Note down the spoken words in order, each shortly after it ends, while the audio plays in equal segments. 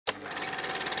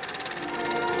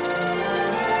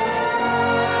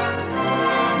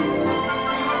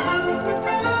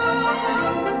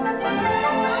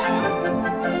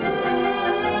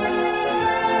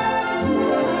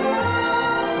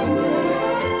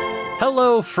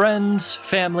Hello, friends,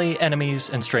 family,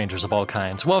 enemies, and strangers of all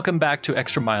kinds. Welcome back to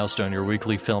Extra Milestone, your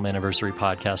weekly film anniversary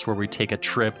podcast where we take a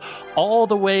trip all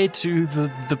the way to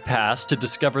the past to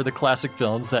discover the classic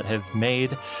films that have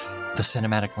made the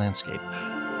cinematic landscape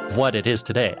what it is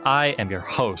today. I am your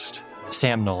host,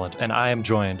 Sam Noland, and I am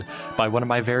joined by one of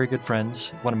my very good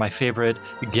friends, one of my favorite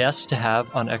guests to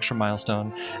have on Extra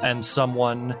Milestone, and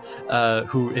someone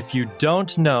who, if you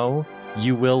don't know,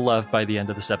 you will love by the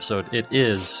end of this episode. It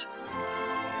is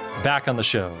back on the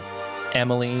show,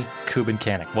 Emily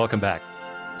Kuban-Canik. Welcome back.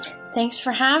 Thanks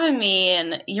for having me,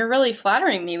 and you're really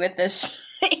flattering me with this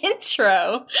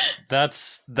intro.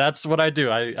 That's what I do.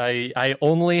 I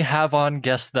only have on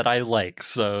guests that I like,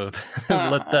 so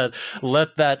let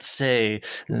that say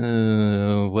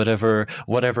whatever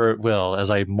it will,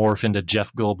 as I morph into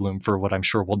Jeff Goldblum for what I'm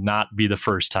sure will not be the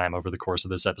first time over the course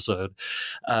of this episode.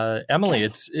 Emily,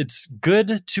 it's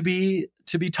good to be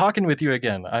talking with you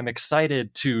again. I'm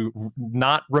excited to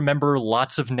not remember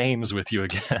lots of names with you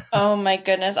again. Oh my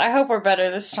goodness. I hope we're better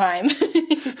this time.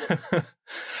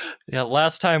 Yeah,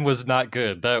 last time was not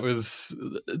good. That was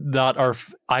not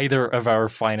either of our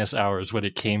finest hours when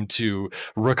it came to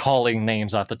recalling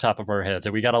names off the top of our heads.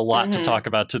 And we got a lot to talk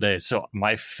about today. So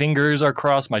my fingers are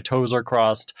crossed, my toes are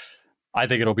crossed. I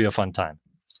think it'll be a fun time.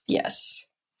 Yes.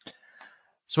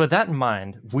 So with that in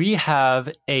mind, we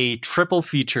have a triple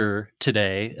feature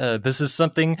today. This is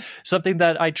something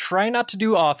that I try not to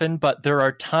do often, but there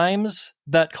are times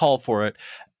that call for it.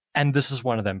 And this is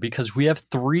one of them, because we have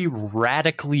three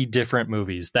radically different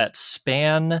movies that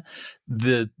span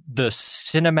the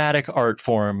cinematic art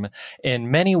form in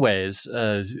many ways,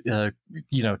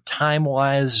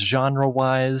 time-wise,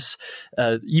 genre-wise,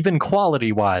 even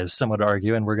quality-wise, some would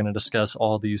argue. And we're going to discuss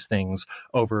all these things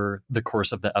over the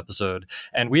course of the episode.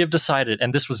 And we have decided,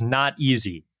 and this was not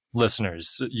easy,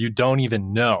 listeners, you don't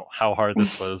even know how hard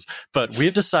this was, but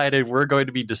we've decided we're going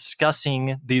to be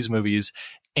discussing these movies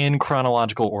in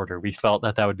chronological order. We felt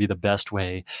that would be the best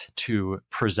way to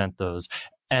present those.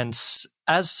 And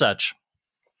as such,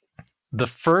 the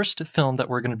first film that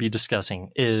we're going to be discussing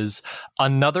is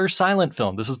another silent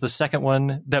film. This is the second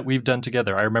one that we've done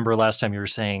together. I remember last time you were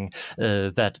saying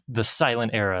that the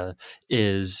silent era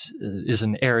is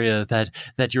an area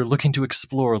that you're looking to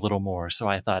explore a little more. So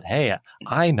I thought, hey,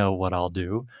 I know what I'll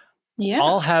do. Yeah.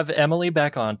 I'll have Emily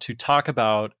back on to talk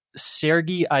about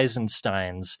Sergei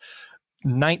Eisenstein's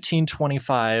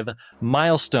 1925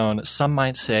 milestone, some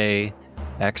might say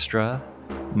extra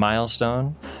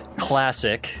milestone,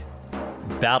 classic,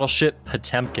 Battleship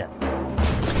Potemkin.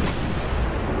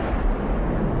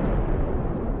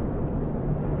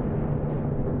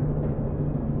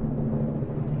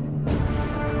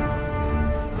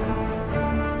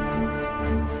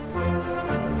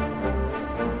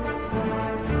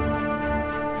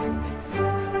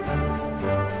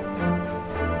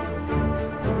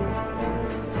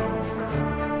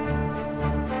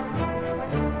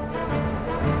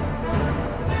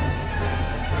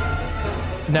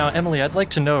 Now, Emily, I'd like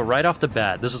to know right off the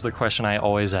bat, this is the question I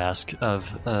always ask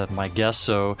of my guests,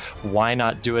 so why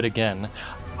not do it again?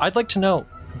 I'd like to know,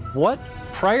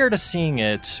 prior to seeing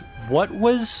it, what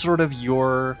was sort of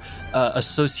your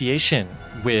association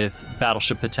with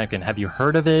Battleship Potemkin? Have you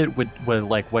heard of it?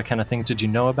 What kind of things did you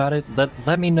know about it?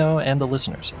 Let me know, and the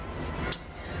listeners.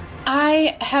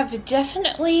 I have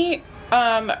definitely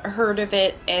heard of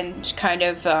it, and kind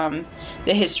of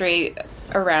the history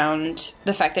around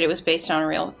the fact that it was based on a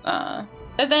real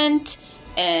event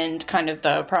and kind of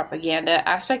the propaganda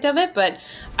aspect of it, but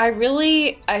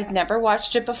I'd never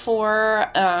watched it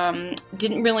before,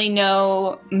 didn't really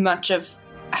know much of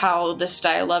how the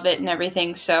style of it and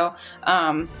everything, so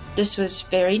this was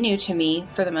very new to me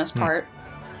for the most part.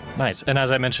 Nice. And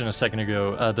as I mentioned a second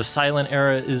ago, the silent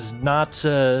era is not,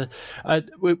 how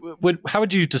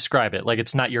would you describe it? Like,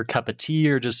 it's not your cup of tea,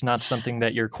 or just not something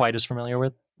that you're quite as familiar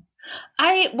with?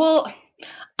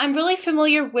 I'm really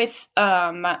familiar with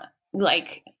the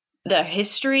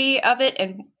history of it,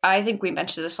 and I think we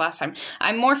mentioned this last time.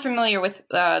 I'm more familiar with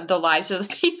the lives of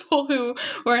the people who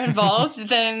were involved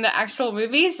than the actual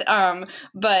movies.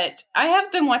 But I have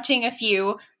been watching a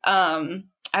few.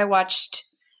 I watched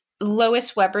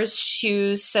Lois Weber's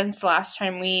Shoes since the last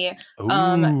time we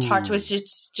talked, which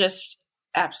is just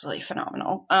absolutely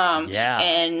phenomenal.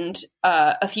 And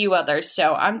a few others.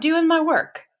 So I'm doing my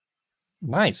work.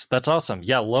 Nice. That's awesome.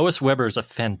 Yeah, Lois Weber is a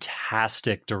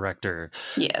fantastic director.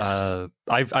 Yes.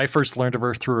 I first learned of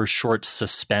her through her short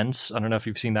Suspense. I don't know if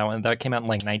you've seen that one. That came out in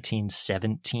like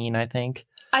 1917, I think.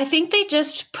 I think they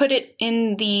just put it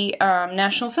in the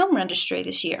National Film Registry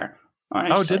this year,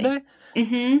 honestly. Oh, did they?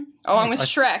 Mm-hmm. Along with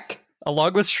Shrek.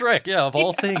 Along with Shrek, yeah, of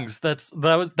all things. That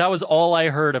was all I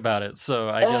heard about it. So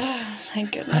I guess my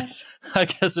goodness. I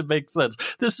guess it makes sense.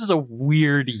 This is a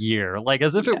weird year. Like,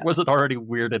 as if it wasn't already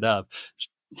weird enough.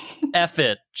 F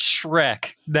it,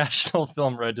 Shrek, National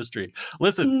Film Registry.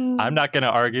 Listen, I'm not going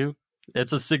to argue.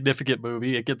 It's a significant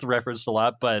movie. It gets referenced a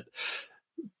lot, but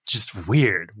just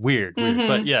weird.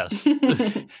 But yes,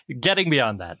 getting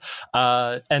beyond that.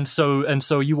 And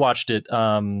so you watched it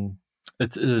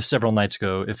several nights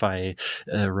ago, if I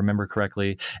remember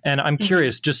correctly. And I'm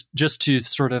curious, just to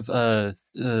sort of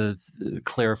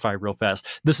clarify real fast.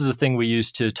 This is a thing we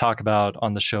used to talk about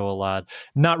on the show a lot.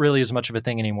 Not really as much of a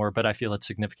thing anymore, but I feel it's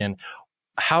significant.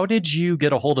 How did you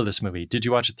get a hold of this movie? Did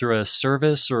you watch it through a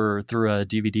service or through a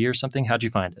DVD or something? How'd you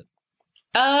find it?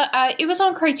 It was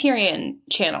on Criterion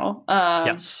Channel.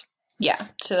 Yes. Yeah,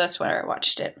 so that's where I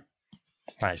watched it.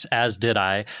 Nice, as did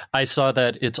I. I saw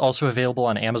that it's also available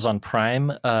on Amazon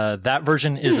Prime. That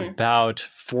version is about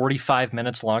 45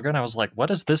 minutes longer, and I was like,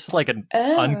 what is this, like an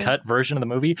uncut version of the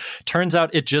movie? Turns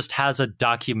out it just has a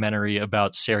documentary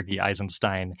about Sergei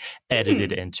Eisenstein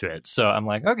edited into it. So I'm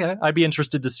like, okay, I'd be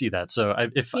interested to see that. So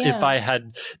if I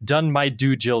had done my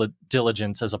due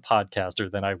diligence as a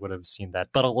podcaster, then I would have seen that.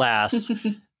 But alas...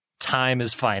 time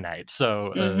is finite.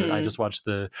 So I just watched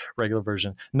the regular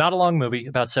version. Not a long movie,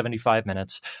 about 75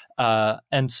 minutes.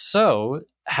 And so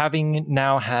having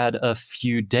now had a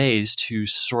few days to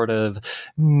sort of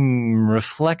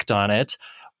reflect on it,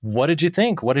 what did you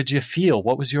think? What did you feel?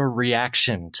 What was your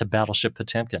reaction to Battleship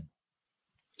Potemkin?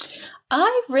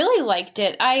 I really liked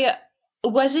it. I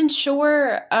wasn't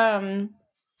sure...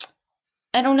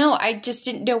 I don't know. I just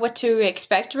didn't know what to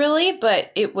expect, really,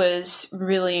 but it was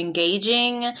really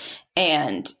engaging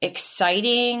and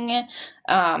exciting,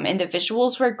 and the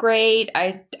visuals were great.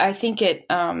 I think it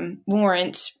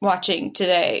warrants watching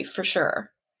today for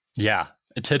sure. Yeah,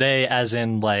 today as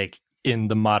in like in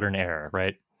the modern era,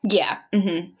 right? Yeah.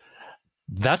 Mm-hmm.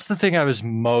 That's the thing I was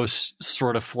most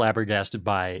sort of flabbergasted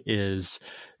by is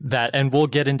that, and we'll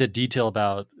get into detail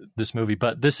about this movie,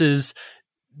 but this is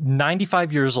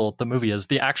 95 years old, the movie is.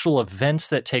 The actual events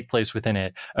that take place within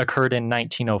it occurred in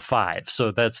 1905.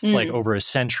 So that's like over a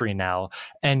century now.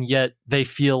 And yet they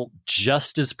feel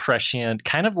just as prescient,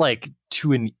 kind of like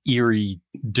to an eerie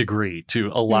degree to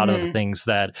a lot of the things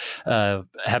that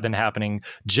have been happening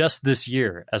just this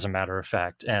year, as a matter of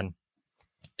fact. And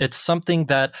it's something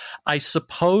that I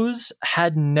suppose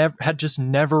had just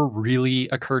never really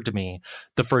occurred to me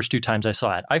the first two times I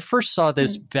saw it. I first saw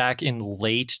this back in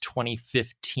late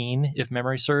 2015, if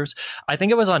memory serves. I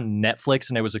think it was on Netflix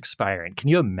and it was expiring. Can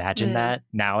you imagine that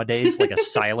nowadays? Like a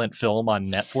silent film on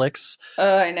Netflix?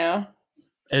 Oh, I know.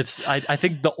 It's I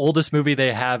think the oldest movie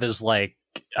they have is like,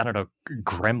 I don't know,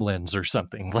 Gremlins or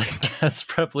something. Like that's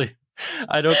probably...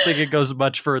 I don't think it goes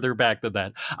much further back than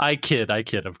that. I kid,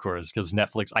 of course, because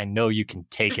Netflix, I know you can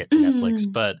take it, Netflix,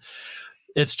 but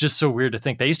it's just so weird to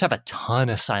think. They used to have a ton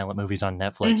of silent movies on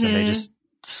Netflix, and they just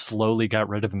slowly got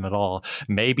rid of them at all.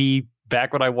 Maybe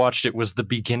back when I watched it was the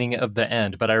beginning of the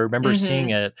end, but I remember seeing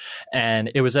it, and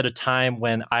it was at a time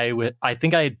when I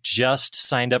think I had just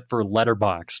signed up for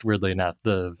Letterboxd, weirdly enough,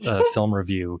 the film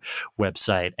review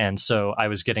website, and so I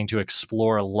was getting to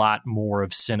explore a lot more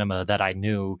of cinema that I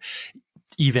knew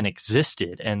even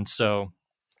existed, and so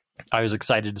I was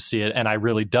excited to see it, and I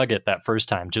really dug it that first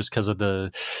time just because of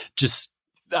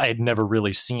I had never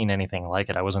really seen anything like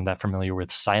it. I wasn't that familiar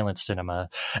with silent cinema.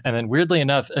 And then weirdly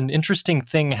enough, an interesting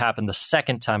thing happened the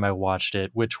second time I watched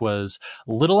it, which was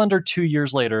a little under 2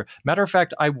 years later. Matter of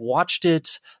fact, I watched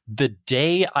it the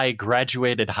day I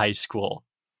graduated high school.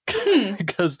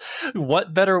 Because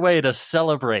what better way to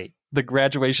celebrate the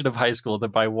graduation of high school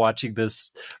than by watching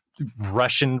this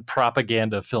Russian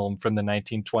propaganda film from the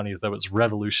 1920s that was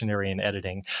revolutionary in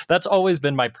editing. That's always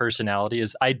been my personality,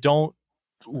 is I don't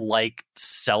like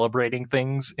celebrating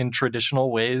things in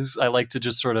traditional ways. I like to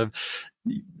just sort of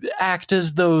act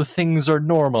as though things are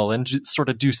normal and sort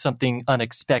of do something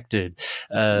unexpected.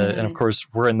 And of course,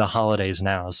 we're in the holidays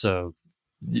now, so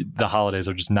the holidays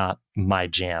are just not my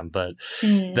jam, but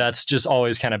that's just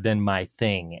always kind of been my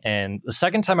thing. And the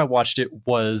second time I watched it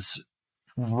was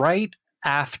right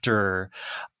after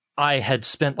I had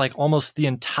spent like almost the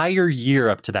entire year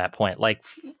up to that point, like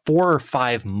 4 or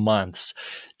 5 months,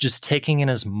 just taking in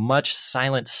as much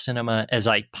silent cinema as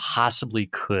I possibly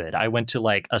could. I went to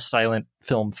like a silent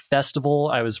film festival.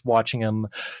 I was watching them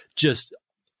just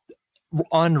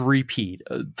on repeat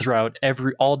throughout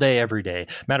all day, every day.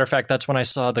 Matter of fact, that's when I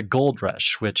saw The Gold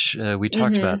Rush, which we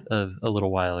talked about a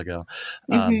little while ago.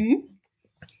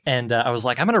 And I was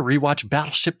like, I'm going to rewatch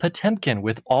Battleship Potemkin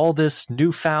with all this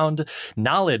newfound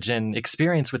knowledge and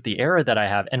experience with the era that I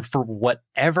have. And for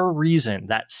whatever reason,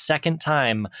 that second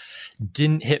time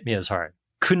didn't hit me as hard.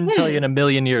 Couldn't tell you in a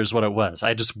million years what it was.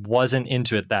 I just wasn't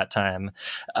into it that time.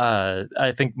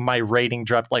 I think my rating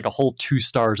dropped like a whole 2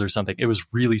 stars or something. It was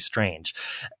really strange.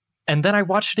 And then I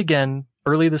watched it again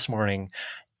early this morning,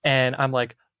 and I'm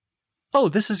like, oh,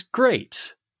 this is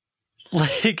great.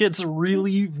 Like, it's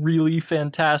really, really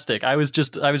fantastic. I was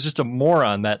just a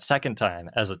moron that second time,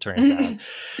 as it turns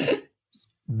out.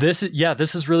 This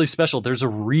is really special. There's a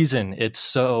reason it's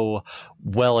so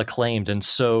well acclaimed and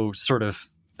so sort of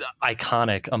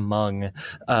iconic among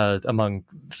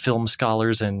film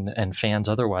scholars and fans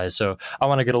otherwise. So I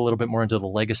want to get a little bit more into the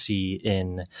legacy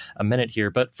in a minute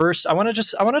here, but first I want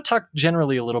to talk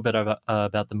generally a little bit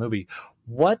about the movie.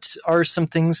 What are some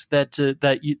things that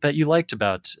you liked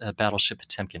about Battleship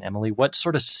Potemkin, Emily? What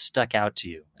sort of stuck out to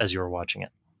you as you were watching it?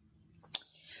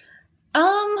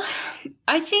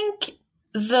 I think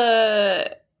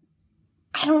the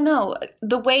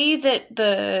way that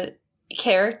the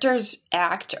characters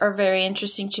act are very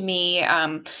interesting to me.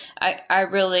 I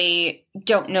really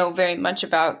don't know very much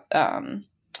about how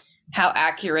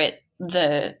accurate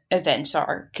the events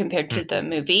are compared to the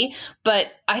movie, but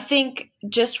I think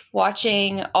just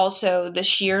watching also the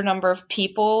sheer number of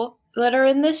people that are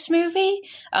in this movie,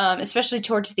 especially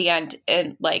towards the end,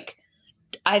 and like,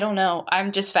 I don't know,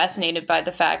 I'm just fascinated by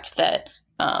the fact that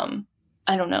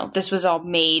this was all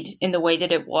made in the way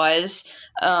that it was.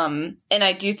 And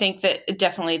I do think that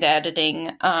definitely the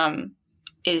editing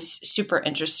is super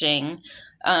interesting.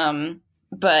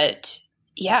 But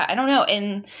yeah, I don't know.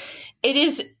 And it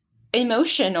is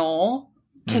emotional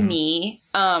to me,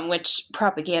 which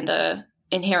propaganda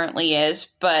inherently is,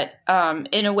 but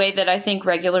in a way that I think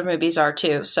regular movies are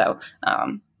too. So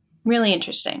really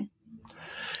interesting.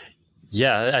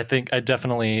 Yeah, I think I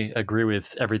definitely agree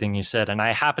with everything you said. And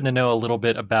I happen to know a little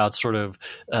bit about sort of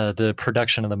the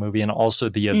production of the movie and also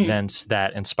the events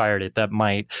that inspired it that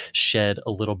might shed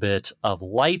a little bit of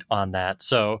light on that.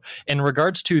 So in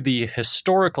regards to the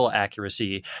historical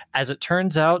accuracy, as it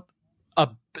turns out,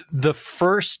 the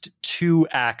first 2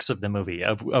 acts of the movie,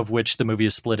 of which the movie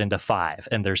is split into 5,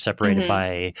 and they're separated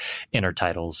by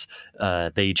intertitles.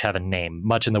 They each have a name,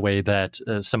 much in the way that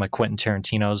some of Quentin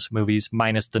Tarantino's movies,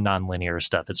 minus the nonlinear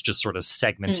stuff. It's just sort of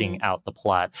segmenting out the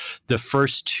plot. The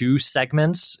first 2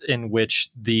 segments in which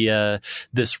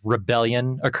this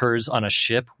rebellion occurs on a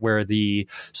ship where the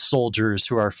soldiers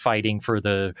who are fighting for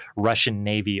the Russian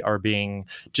Navy are being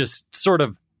just sort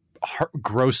of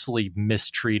grossly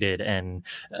mistreated and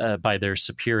by their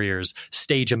superiors,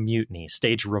 stage a mutiny,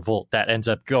 stage a revolt that ends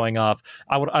up going off.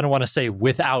 I don't want to say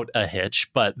without a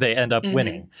hitch, but they end up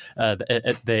winning.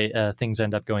 Things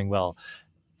end up going well.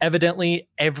 Evidently,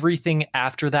 everything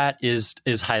after that is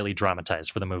highly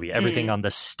dramatized for the movie. Everything on the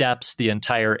steps, the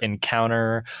entire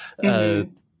encounter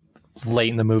late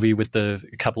in the movie with the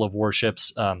couple of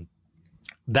warships.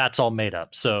 That's all made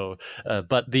up. So,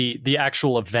 but the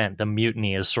actual event, the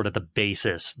mutiny, is sort of the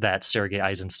basis that Sergei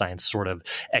Eisenstein sort of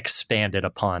expanded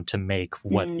upon to make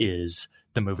what is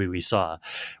the movie we saw.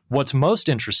 What's most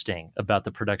interesting about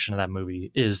the production of that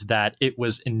movie is that it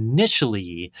was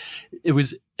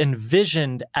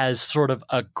envisioned as sort of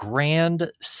a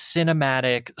grand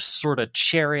cinematic sort of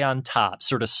cherry on top,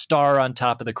 sort of star on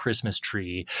top of the Christmas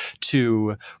tree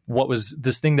to what was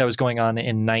this thing that was going on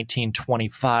in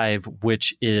 1925,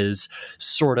 which is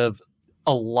sort of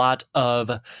a lot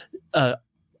of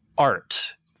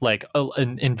art, like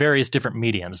in various different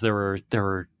mediums. There were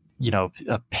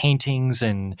paintings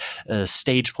and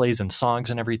stage plays and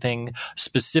songs and everything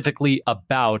specifically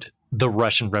about the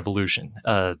Russian Revolution,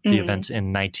 the events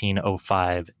in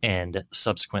 1905 and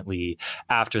subsequently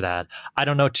after that. I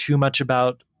don't know too much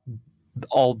about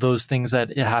all those things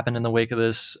that happened in the wake of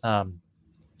this.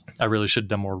 I really should have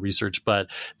done more research, but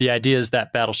the idea is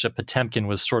that Battleship Potemkin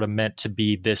was sort of meant to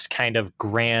be this kind of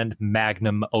grand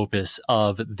magnum opus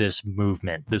of this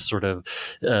movement, this sort of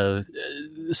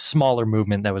smaller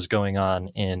movement that was going on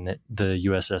in the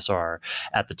USSR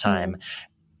at the time.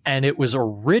 And it was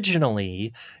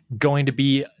originally going to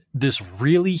be this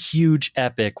really huge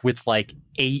epic with like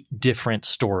 8 different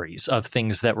stories of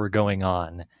things that were going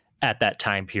on at that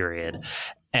time period.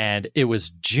 And it was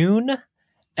June.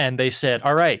 And they said,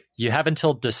 all right, you have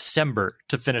until December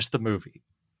to finish the movie.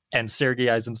 And Sergei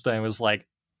Eisenstein was like,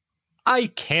 I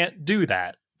can't do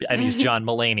that. And he's John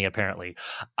Mulaney, apparently.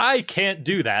 I can't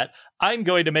do that. I'm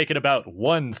going to make it about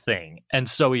one thing. And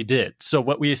so he did. So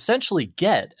what we essentially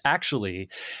get, actually,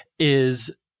 is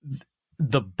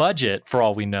the budget, for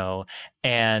all we know,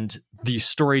 and the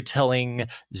storytelling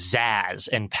zazz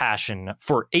and passion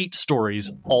for 8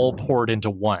 stories all poured into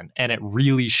one. And it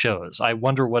really shows. I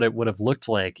wonder what it would have looked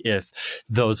like if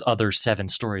those other 7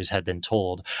 stories had been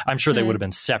told. I'm sure they would have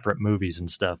been separate movies and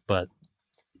stuff, but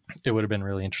it would have been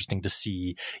really interesting to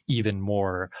see even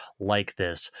more like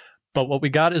this. But what we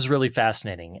got is really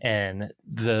fascinating. And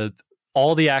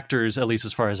all the actors, at least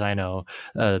as far as I know,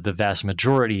 the vast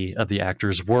majority of the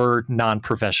actors were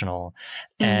non-professional.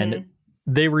 And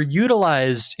they were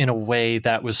utilized in a way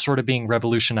that was sort of being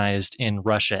revolutionized in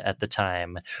Russia at the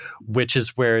time, which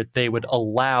is where they would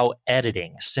allow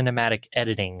editing, cinematic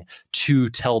editing, to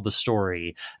tell the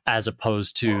story as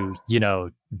opposed to,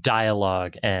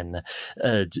 dialogue and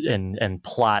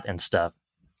plot and stuff.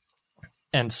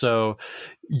 And so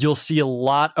you'll see a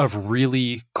lot of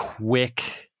really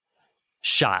quick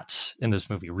shots in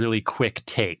this movie, really quick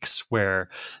takes where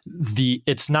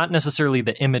it's not necessarily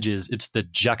the images, it's the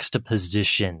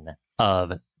juxtaposition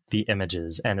of the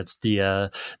images, and it's the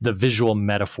visual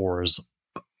metaphors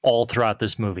all throughout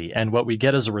this movie. And what we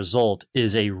get as a result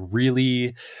is a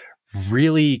really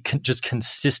just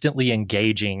consistently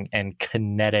engaging and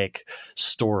kinetic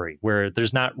story where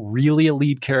there's not really a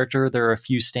lead character. There are a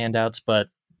few standouts, but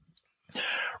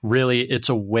really it's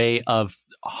a way of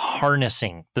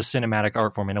harnessing the cinematic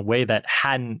art form in a way that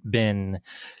hadn't been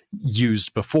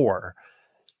used before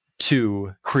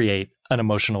to create an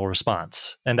emotional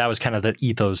response. And that was kind of the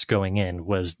ethos going in,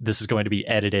 was this is going to be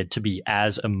edited to be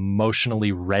as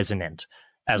emotionally resonant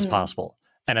as possible.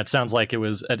 And it sounds like it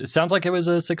was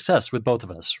a success with both of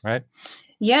us, right?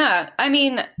 Yeah. I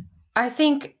mean, I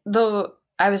think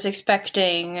I was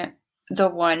expecting the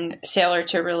one sailor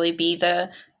to really be the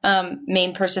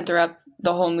main person throughout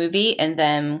the whole movie, and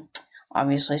then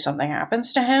obviously something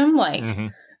happens to him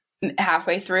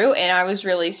halfway through, and I was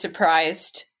really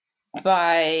surprised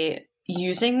by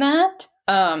using that,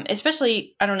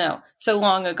 especially, I don't know, so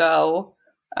long ago.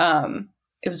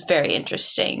 It was very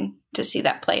interesting to see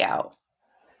that play out.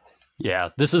 Yeah,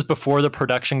 this is before the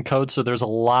production code, so there's a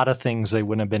lot of things they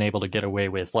wouldn't have been able to get away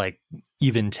with, like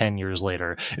even 10 years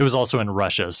later. It was also in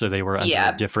Russia, so they were under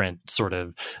a different sort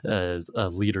of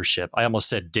leadership. I almost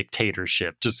said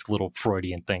dictatorship, just a little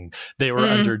Freudian thing. They were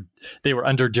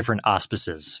under different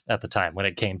auspices at the time when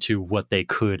it came to what they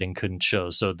could and couldn't show.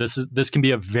 So this can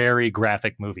be a very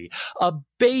graphic movie. A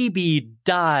baby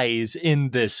dies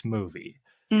in this movie.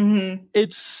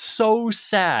 It's so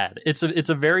sad. It's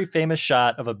a very famous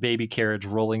shot of a baby carriage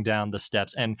rolling down the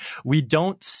steps, and we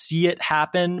don't see it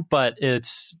happen, but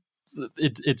it's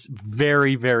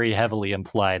very, very heavily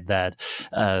implied that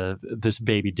this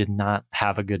baby did not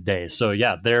have a good day. So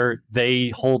yeah, they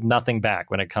hold nothing back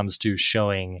when it comes to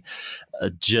showing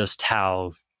just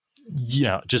how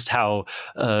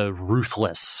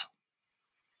ruthless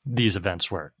these events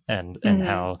were, and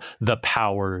how the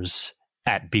powers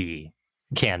at be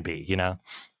can be,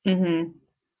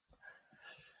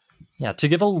 Yeah, to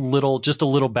give just a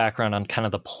little background on kind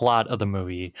of the plot of the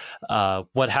movie,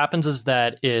 what happens is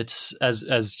that it's,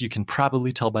 as you can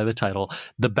probably tell by the title,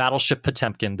 the battleship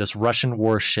Potemkin, this Russian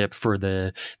warship for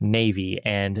the Navy,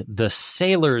 and the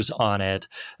sailors on it,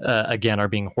 again, are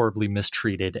being horribly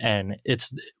mistreated. And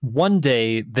it's one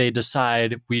day they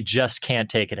decide we just can't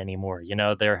take it anymore.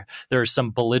 There are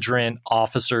some belligerent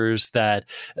officers that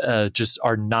just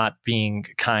are not being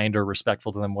kind or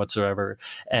respectful to them whatsoever.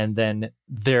 And then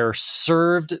they're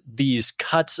served these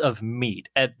cuts of meat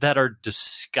that are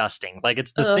disgusting. Like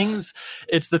it's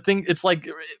like,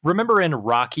 remember in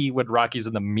Rocky when Rocky's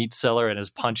in the meat cellar and is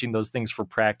punching those things for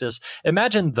practice?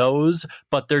 Imagine those,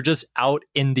 but they're just out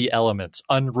in the elements,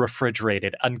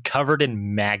 unrefrigerated, uncovered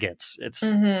in maggots.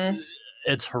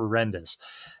 It's horrendous.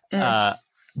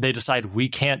 They decide we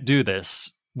can't do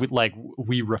this.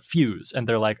 We refuse. And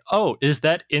they're like, oh, is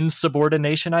that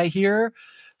insubordination I hear?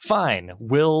 Fine,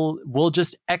 we'll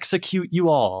just execute you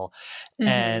all.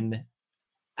 And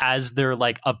as they're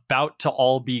about to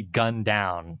all be gunned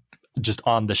down just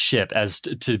on the ship as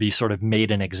to be sort of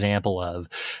made an example of,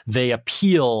 they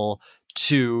appeal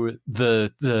to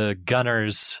the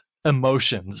gunners'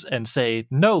 emotions and say,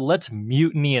 no, let's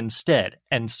mutiny instead.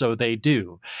 And so they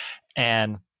do.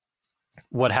 And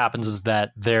what happens is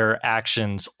that their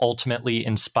actions ultimately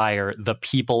inspire the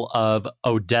people of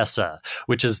Odessa,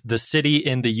 which is the city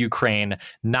in the Ukraine,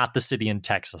 not the city in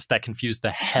Texas. That confused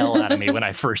the hell out of me when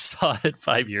I first saw it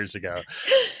 5 years ago.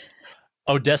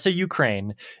 Odessa,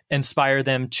 Ukraine, inspire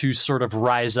them to sort of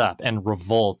rise up and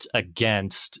revolt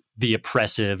against the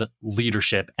oppressive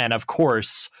leadership. And of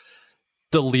course,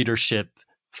 the leadership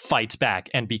fights back.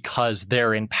 And because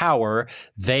they're in power,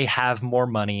 they have more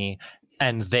money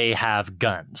and they have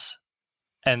guns.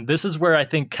 And this is where I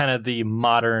think kind of the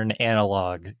modern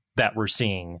analog that we're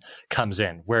seeing comes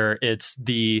in, where it's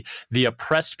the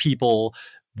oppressed people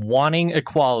wanting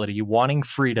equality, wanting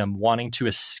freedom, wanting to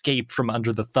escape from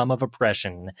under the thumb of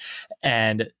oppression.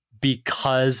 And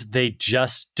because they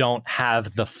just don't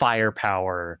have the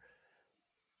firepower,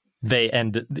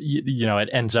 it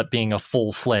ends up being a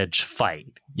full-fledged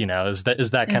fight. Is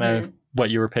that kind of what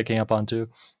you were picking up on too?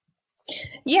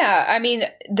 Yeah, I mean,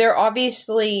 they're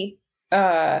obviously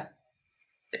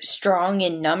strong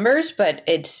in numbers, but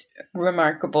it's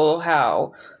remarkable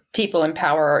how people in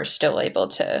power are still able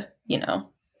to,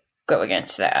 go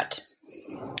against that.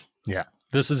 Yeah.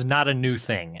 This is not a new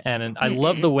thing, and I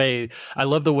love the way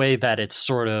that it's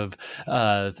sort of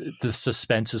the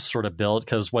suspense is sort of built,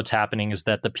 because what's happening is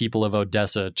that the people of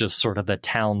Odessa, just sort of the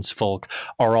townsfolk,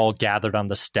 are all gathered on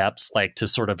the steps, like to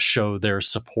sort of show their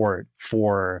support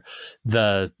for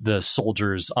the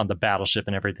soldiers on the battleship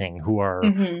and everything who are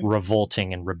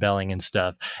revolting and rebelling and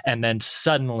stuff. And then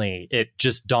suddenly it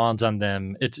just dawns on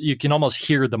them. You can almost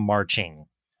hear the marching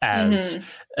as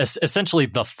essentially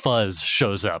the fuzz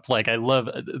shows up. Like, I love,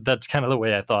 that's kind of the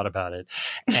way I thought about it.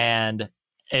 And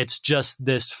it's just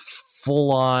this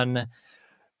full-on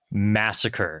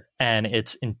massacre, and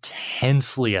it's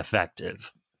intensely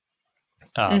effective.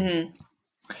 And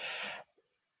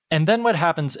then what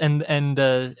happens, and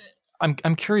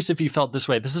I'm curious if you felt this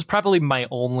way. This is probably my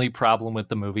only problem with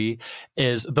the movie,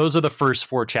 is those are the first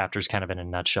 4 chapters kind of in a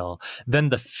nutshell. Then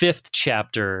the 5th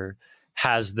chapter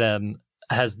has the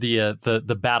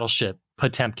battleship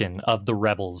Potemkin of the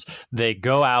rebels. They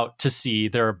go out to sea.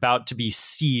 They're about to be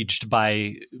sieged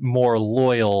by more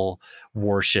loyal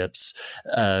warships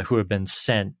who have been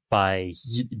sent by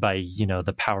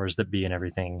the powers that be and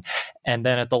everything. And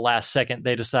then at the last second,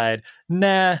 they decide,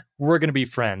 nah, we're going to be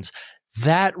friends.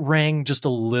 That rang just a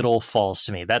little false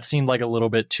to me. That seemed like a little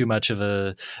bit too much of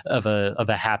a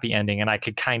happy ending, and I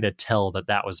could kind of tell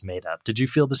that was made up. Did you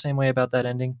feel the same way about that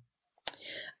ending?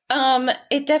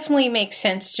 It definitely makes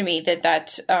sense to me that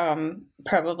that's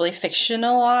probably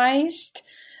fictionalized.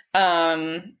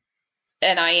 And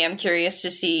I am curious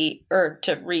to see or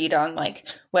to read on like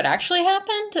what actually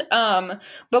happened.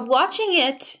 But watching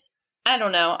it, I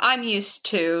don't know. I'm used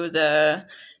to the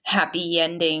happy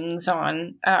endings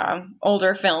on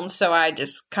older films, so I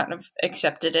just kind of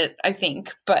accepted it, I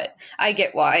think. But I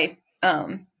get why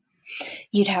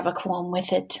you'd have a qualm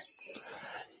with it.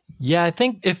 Yeah, I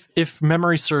think if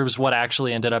memory serves, what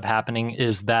actually ended up happening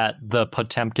is that the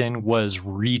Potemkin was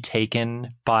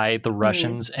retaken by the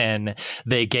Russians, and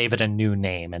they gave it a new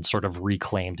name and sort of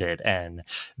reclaimed it. And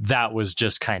that was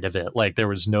just kind of it. Like, there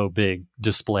was no big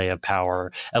display of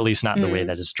power, at least not in the way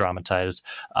that it's dramatized.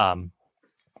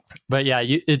 But yeah,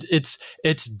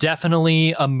 it's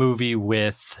definitely a movie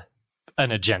with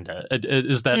an agenda.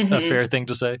 Is that a fair thing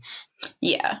to say?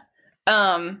 Yeah.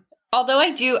 Although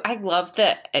I love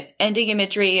the ending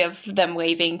imagery of them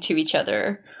waving to each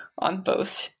other on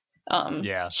both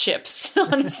ships,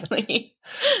 honestly.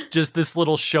 Just this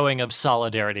little showing of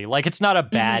solidarity. Like, it's not a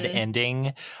bad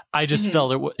ending. I just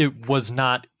felt it was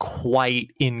not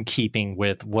quite in keeping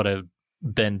with what had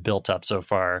been built up so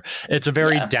far. It's a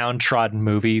very downtrodden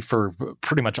movie for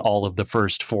pretty much all of the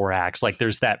first 4 acts. Like,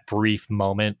 there's that brief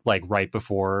moment, like right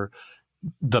before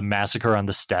the massacre on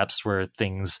the steps, where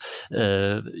things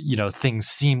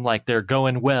seem like they're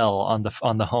going well on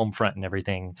the home front and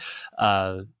everything.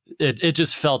 It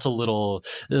just felt a little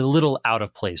out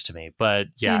of place to me, but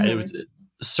yeah, it was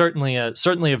certainly a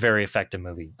very effective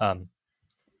movie.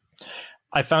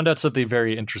 I found out something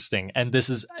very interesting, and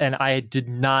I did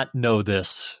not know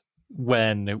this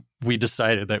when we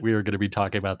decided that we were going to be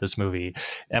talking about this movie.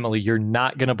 Emily, you're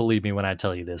not going to believe me when I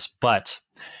tell you this, but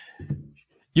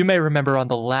you may remember on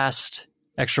the last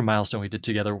Extra Milestone we did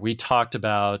together, we talked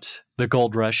about The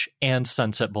Gold Rush and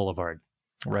Sunset Boulevard,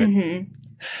 right?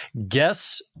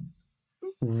 Guess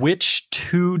which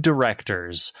 2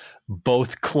 directors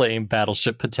both claim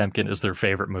Battleship Potemkin is their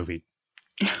favorite movie?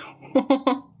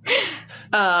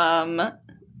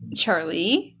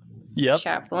 Charlie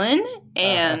Chaplin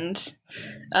and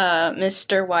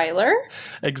Mr. Weiler.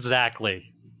 Exactly.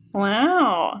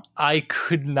 Wow. I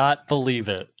could not believe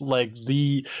it. Like,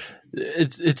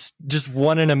 it's just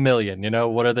 1 in a million,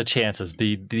 what are the chances?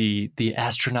 The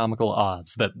astronomical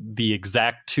odds that the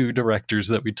exact 2 directors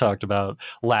that we talked about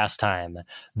last time,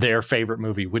 their favorite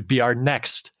movie would be our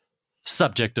next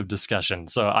subject of discussion.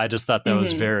 So I just thought that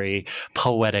was very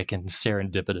poetic and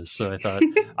serendipitous. So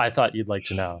I thought you'd like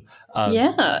to know.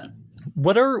 Yeah.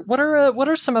 What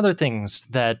are some other things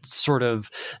that sort of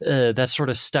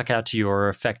stuck out to you or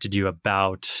affected you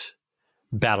about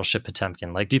Battleship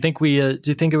Potemkin? Like, do you think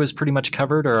it was pretty much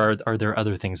covered, or are there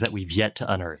other things that we've yet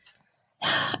to unearth?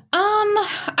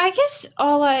 I guess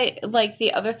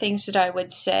the other things that I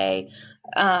would say,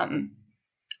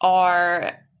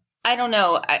 are, I don't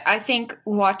know. I think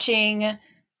watching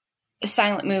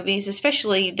silent movies,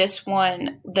 especially this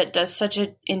one that does such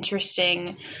an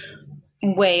interesting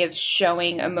way of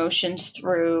showing emotions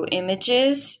through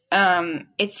images,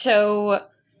 it's so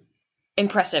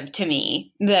impressive to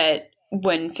me that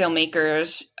when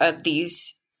filmmakers of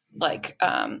these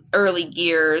early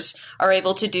years are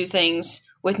able to do things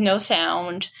with no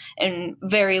sound and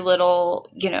very little,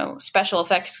 special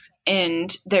effects,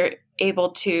 and they're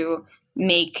able to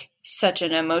make such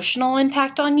an emotional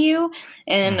impact on you.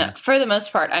 And for the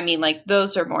most part, I mean,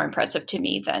 those are more impressive to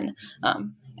me than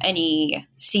any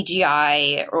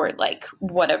CGI or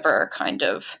whatever kind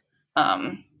of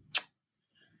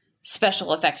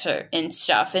special effects and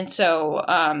stuff. And so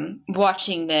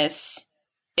watching this,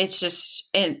 it's just,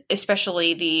 and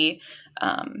especially the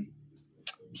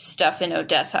stuff in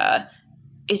Odessa,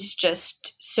 is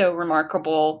just so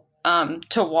remarkable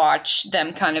to watch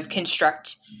them kind of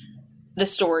construct the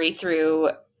story through,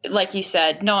 like you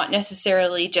said, not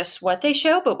necessarily just what they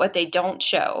show, but what they don't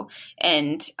show.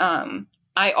 And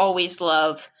I always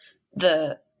love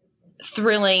the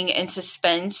thrilling and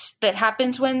suspense that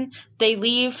happens when they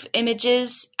leave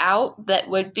images out that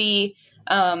would be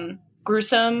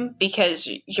gruesome, because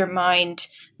your mind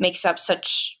makes up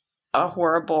such a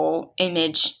horrible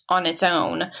image on its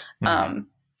own.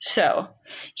 So,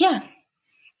 yeah.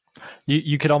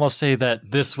 You could almost say that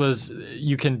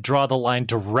you can draw the line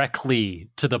directly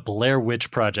to the Blair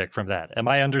Witch Project from that. Am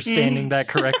I understanding that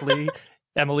correctly,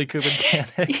 Emily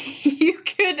Kubin-Cannick?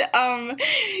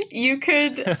 You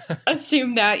could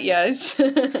assume that, yes.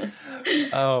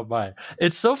 Oh my.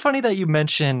 It's so funny that you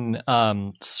mention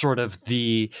sort of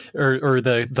the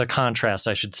contrast,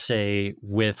 I should say,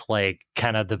 with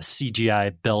kind of the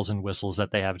CGI bells and whistles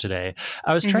that they have today.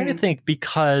 I was trying to think,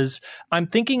 because I'm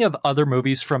thinking of other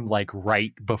movies from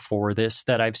right before this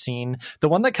that I've seen. The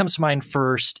one that comes to mind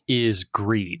first is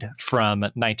Greed from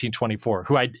 1924,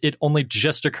 it only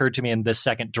just occurred to me in this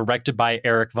second, directed by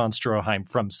Erich von Stroheim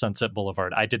from Sunset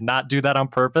Boulevard. I did not do that on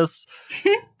purpose,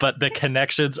 but the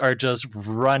connections are just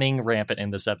running rampant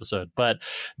in this episode. But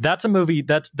that's a movie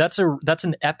that's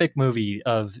an epic movie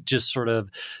of just sort of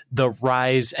the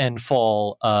rise and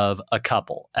fall of a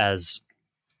couple as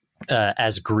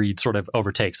greed sort of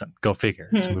overtakes them. Go figure.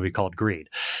 It's a movie called Greed.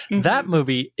 That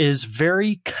movie is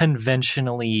very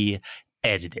conventionally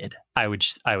edited, I would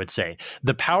say.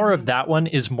 The power of that one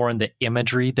is more in the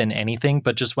imagery than anything,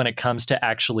 but just when it comes to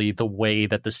actually the way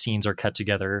that the scenes are cut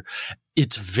together,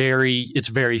 it's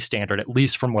very standard, at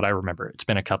least from what I remember. It's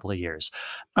been a couple of years.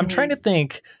 I'm trying to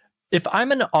think, if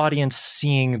I'm an audience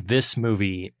seeing this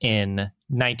movie in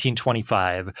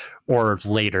 1925 or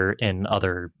later in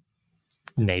other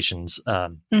nations,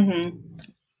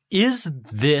 is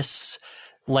this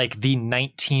the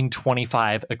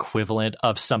 1925 equivalent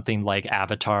of something like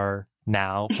Avatar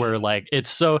now, where it's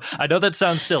so, I know that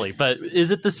sounds silly, but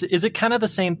is it kind of the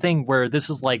same thing where this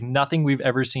is nothing we've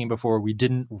ever seen before? We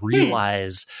didn't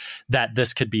realize that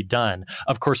this could be done.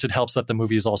 Of course, it helps that the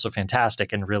movie is also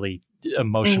fantastic and really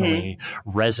emotionally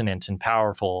resonant and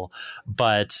powerful.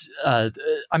 But I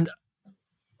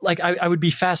would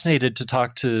be fascinated to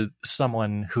talk to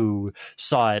someone who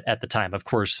saw it at the time. Of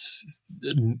course,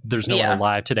 there's no one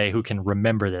alive today who can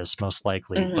remember this, most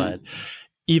likely. But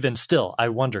even still, I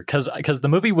wonder, because the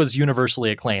movie was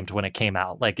universally acclaimed when it came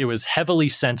out. It was heavily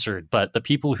censored, but the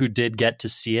people who did get to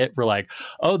see it were like,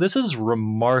 "Oh, this is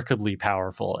remarkably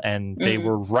powerful," and they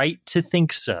were right to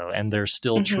think so. And they're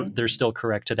still they're still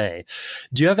correct today.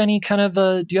 Do you have any kind of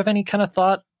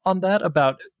thought on that,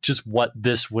 about just what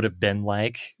this would have been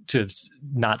like to have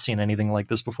not seen anything like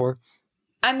this before?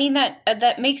 I mean,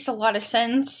 that makes a lot of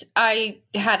sense. I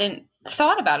hadn't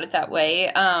thought about it that way.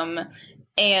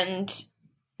 And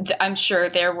I'm sure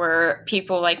there were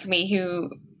people like me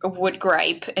who would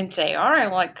gripe and say, "Oh, I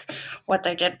like what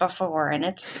they did before, and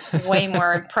it's way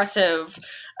more impressive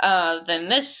than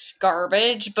this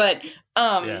garbage." But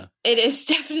it is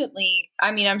definitely,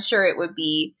 I mean, I'm sure it would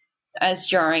be as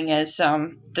jarring as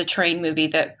the train movie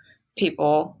that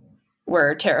people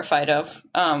were terrified of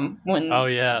when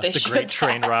the Great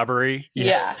Train Robbery.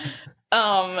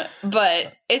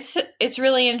 But it's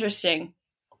really interesting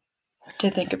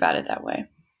to think about it that way.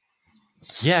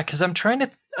 Yeah, because I'm trying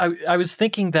to I was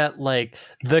thinking that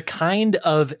the kind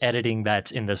of editing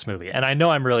that's in this movie, and I know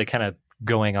I'm really kind of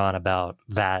going on about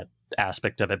that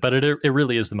aspect of it, but it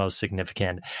really is the most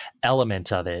significant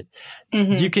element of it.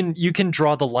 Mm-hmm. You can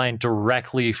draw the line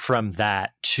directly from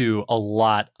that to a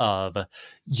lot of,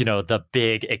 the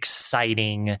big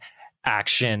exciting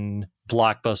action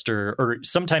blockbuster, or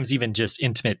sometimes even just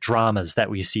intimate dramas that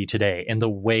we see today, and the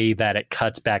way that it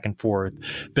cuts back and forth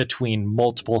between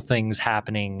multiple things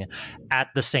happening at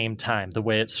the same time, the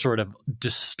way it sort of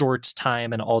distorts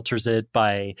time and alters it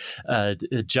by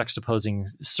juxtaposing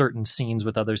certain scenes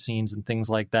with other scenes and things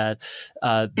like that.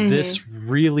 This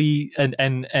really,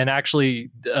 and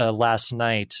actually last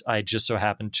night I just so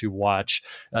happened to watch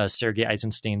Sergei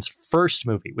Eisenstein's first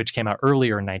movie, which came out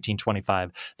earlier in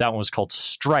 1925. That one was called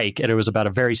Strike, and it was about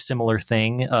a very similar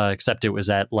thing, except it was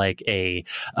at like a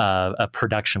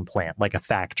production plant, like a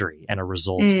factory, and a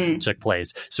result took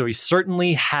place. So he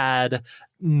certainly had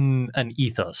an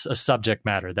ethos, a subject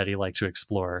matter that he liked to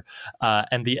explore,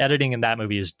 and the editing in that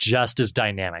movie is just as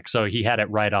dynamic. So he had it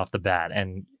right off the bat,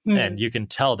 and you can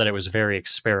tell that it was very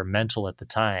experimental at the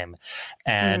time,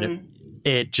 and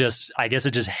I guess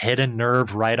it just hit a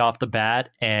nerve right off the bat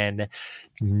and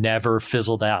never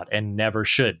fizzled out, and never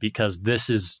should, because this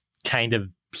is kind of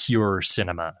pure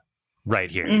cinema right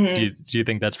here. Do you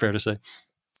think that's fair to say?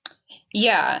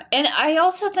 Yeah, and I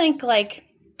also think like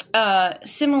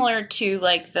similar to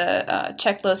like the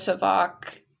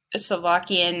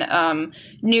Czechoslovakian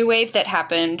new wave that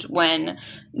happened when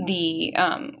the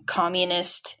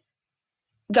communist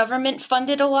government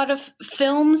funded a lot of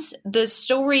films, the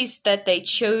stories that they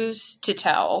chose to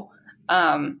tell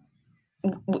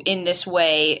in this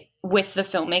way with the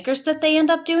filmmakers that they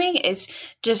end up doing is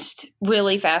just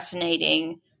really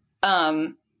fascinating,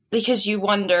 because you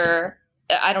wonder,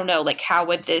 I don't know, like how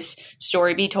would this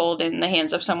story be told in the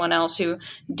hands of someone else who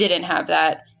didn't have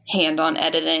that hand on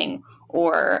editing,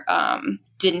 or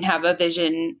didn't have a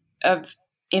vision of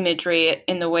imagery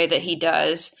in the way that he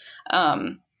does.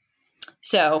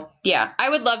 So yeah,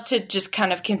 I would love to just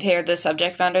kind of compare the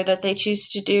subject matter that they choose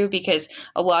to do, because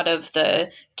a lot of the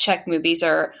Czech movies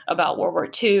are about World War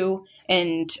II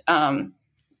and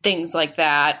things like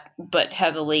that, but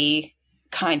heavily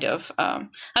kind of, I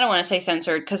don't want to say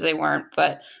censored because they weren't,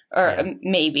 but,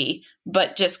 maybe,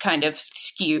 but just kind of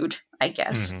skewed, I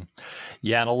guess.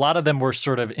 Yeah, and a lot of them were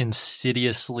sort of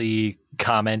insidiously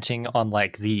commenting on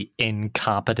like the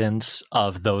incompetence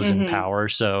of those in power.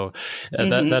 So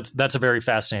that's a very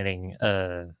fascinating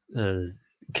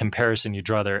comparison you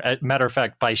draw there. Matter of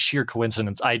fact, by sheer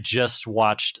coincidence, I just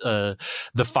watched The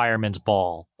Fireman's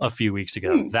Ball a few weeks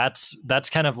ago. That's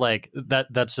kind of like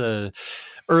that's a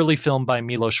early film by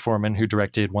Milos Forman, who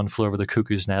directed One Flew Over the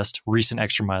Cuckoo's Nest, recent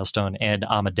extra milestone, and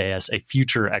Amadeus, a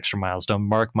future extra milestone.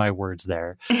 Mark my words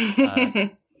there,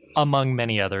 among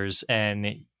many others.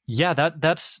 And yeah,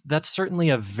 that's certainly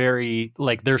a very,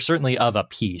 like, they're certainly of a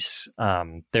piece.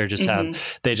 They just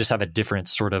have a different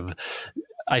sort of,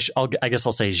 I guess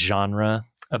I'll say, genre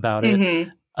about it.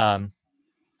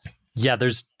 Yeah,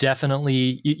 there's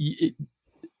definitely,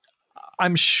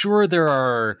 I'm sure there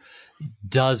are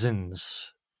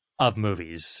dozens of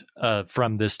movies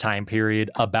from this time period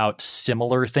about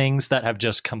similar things that have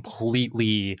just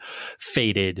completely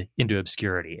faded into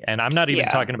obscurity. And I'm not even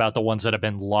talking about the ones that have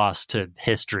been lost to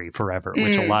history forever,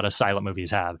 which a lot of silent movies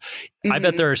have. I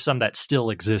bet there are some that still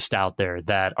exist out there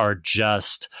that are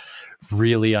just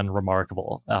really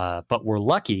unremarkable. But we're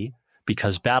lucky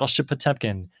because Battleship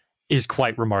Potemkin is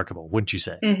quite remarkable, wouldn't you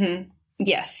say?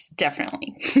 Yes,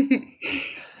 definitely.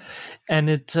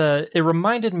 And it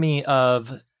reminded me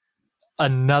of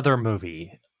another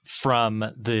movie from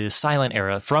the silent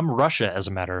era, from Russia, as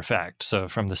a matter of fact. So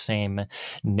from the same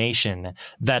nation,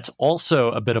 that's also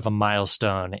a bit of a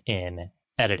milestone in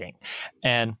editing.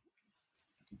 And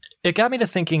it got me to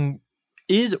thinking,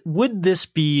 would this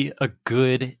be a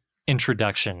good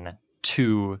introduction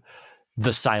to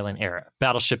the silent era?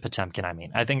 Battleship Potemkin, I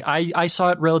mean. I think I saw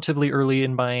it relatively early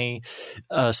in my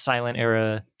silent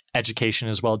era education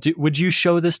as well. Would you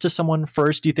show this to someone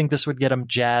first? Do you think this would get them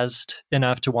jazzed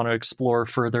enough to want to explore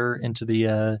further into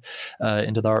the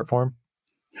art form?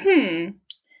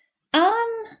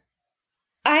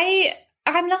 I'm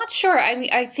not sure. I mean,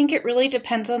 I think it really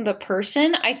depends on the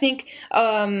person. I think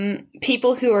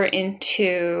people who are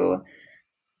into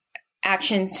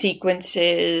action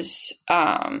sequences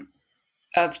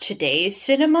of today's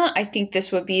cinema, I think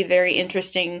this would be a very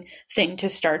interesting thing to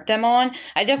start them on.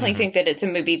 I definitely think that it's a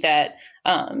movie that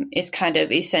is kind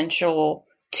of essential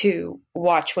to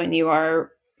watch when you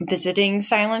are visiting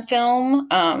silent film,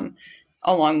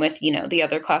 along with, the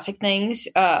other classic things.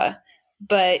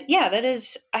 But yeah,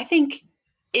 I think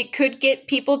it could get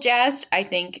people jazzed. I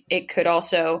think it could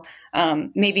also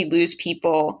maybe lose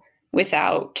people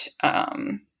without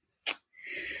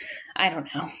I don't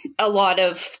know, a lot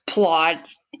of plot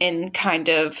and kind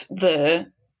of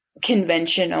the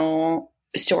conventional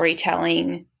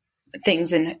storytelling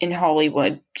things in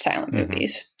Hollywood silent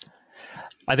movies.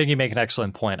 I think you make an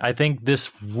excellent point. I think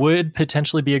this would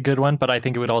potentially be a good one, but I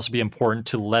think it would also be important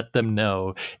to let them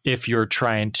know, if you're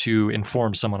trying to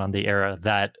inform someone on the era,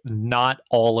 that not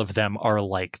all of them are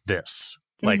like this.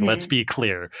 Like, let's be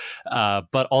clear.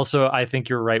 But also, I think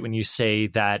you're right when you say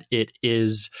that it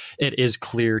is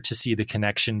clear to see the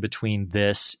connection between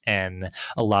this and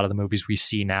a lot of the movies we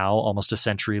see now, almost a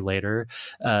century later.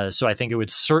 So I think it would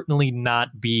certainly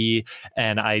not be,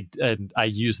 and I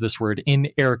use this word in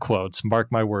air quotes,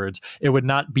 mark my words, it would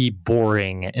not be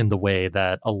boring in the way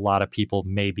that a lot of people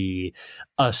maybe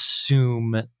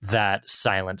assume that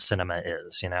silent cinema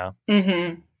is, you know?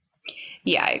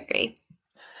 Yeah, I agree.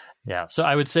 Yeah, so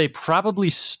I would say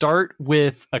probably start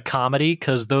with a comedy,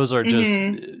 because those are just,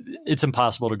 it's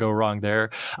impossible to go wrong there.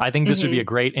 I think this would be a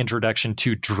great introduction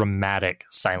to dramatic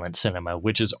silent cinema,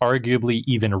 which is arguably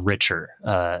even richer.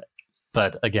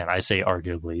 But again, I say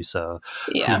arguably, so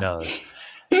who knows?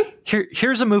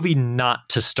 Here's a movie not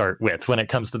to start with when it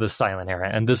comes to the silent era,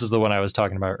 and this is the one I was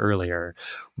talking about earlier,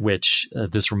 which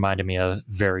this reminded me of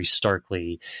very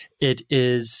starkly. It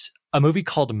is a movie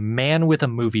called Man with a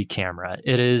Movie Camera.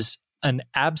 It is an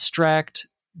abstract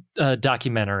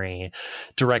documentary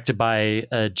directed by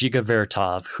Dziga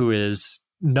Vertov, who is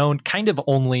known kind of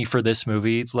only for this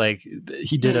movie. Like,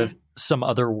 he did some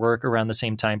other work around the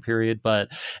same time period, but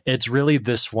it's really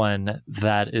this one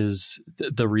that is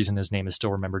the reason his name is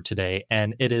still remembered today.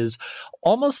 And it is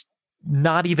almost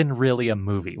not even really a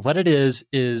movie. What it is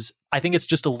I think it's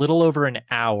just a little over an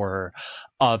hour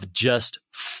of just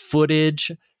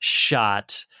footage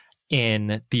shot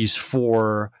in these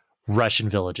 4 Russian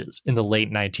villages in the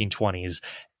late 1920s,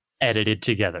 edited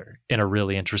together in a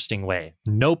really interesting way.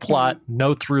 No plot,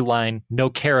 no through line,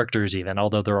 no characters even,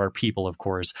 although there are people, of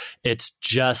course. It's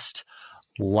just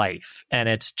life. And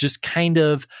it's just kind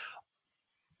of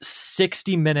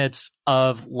 60 minutes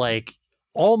of like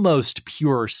almost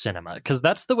pure cinema, because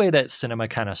that's the way that cinema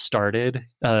kind of started.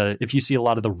 If you see a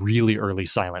lot of the really early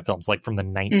silent films, like from the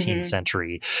 19th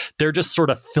century, they're just sort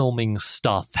of filming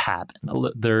stuff happen.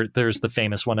 There's the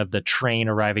famous one of the train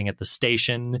arriving at the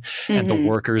station and the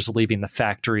workers leaving the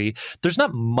factory. There's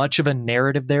not much of a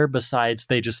narrative there, besides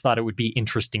they just thought it would be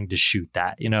interesting to shoot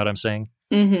that. You know what I'm saying?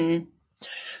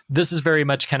 This is very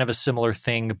much kind of a similar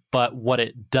thing, but what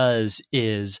it does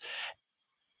is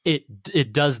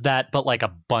it does that, but like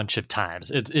a bunch of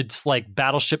times. It's like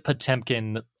Battleship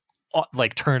Potemkin,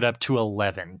 like turned up to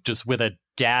 11, just with a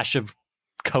dash of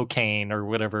cocaine or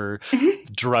whatever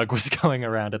drug was going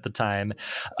around at the time.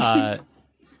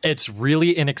 It's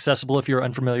really inaccessible if you're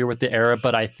unfamiliar with the era,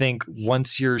 but I think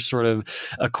once you're sort of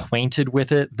acquainted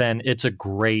with it, then it's a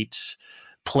great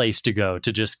place to go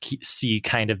to just see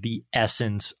kind of the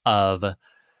essence of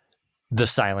the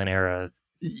silent era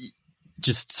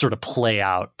just sort of play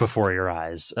out before your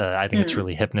eyes. I think it's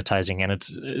really hypnotizing, and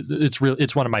it's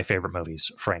one of my favorite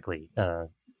movies, frankly,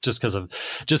 just because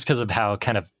of how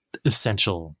kind of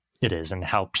essential it is and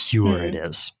how pure it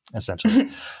is,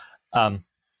 essentially.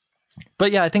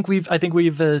 But yeah, I think we've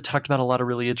talked about a lot of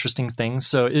really interesting things.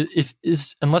 So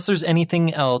unless there's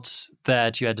anything else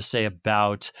that you had to say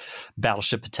about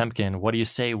Battleship Potemkin, what do you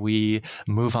say we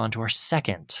move on to our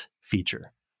second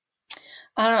feature?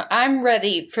 I'm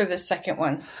ready for the second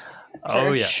one.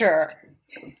 Oh, yeah. Sure.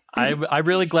 I'm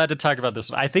really glad to talk about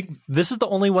this one. I think this is the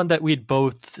only one that we'd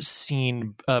both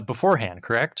seen beforehand,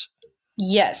 correct?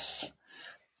 Yes.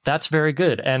 That's very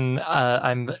good. And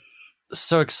I'm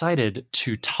so excited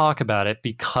to talk about it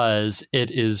because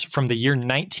it is from the year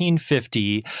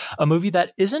 1950, a movie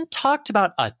that isn't talked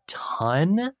about a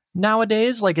ton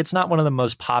nowadays. Like, it's not one of the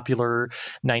most popular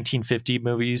 1950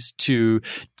 movies to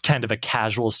kind of a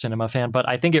casual cinema fan, but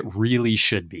I think it really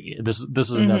should be. This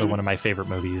is another one of my favorite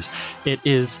movies. It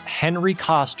is Henry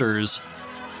Koster's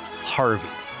Harvey.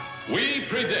 We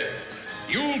predict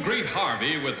you'll greet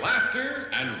Harvey with laughter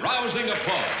and rousing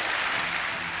applause.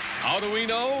 How do we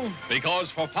know?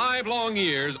 Because for 5 long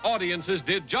years, audiences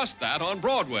did just that on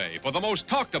Broadway for the most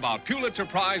talked about Pulitzer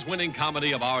Prize-winning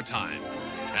comedy of our time.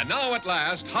 And now at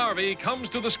last, Harvey comes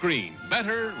to the screen,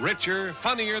 better, richer,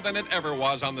 funnier than it ever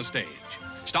was on the stage.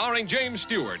 Starring James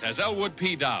Stewart as Elwood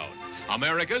P. Dowd,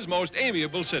 America's most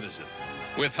amiable citizen,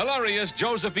 with hilarious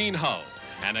Josephine Hull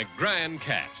and a grand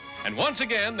cast. And once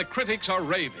again, the critics are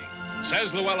raving.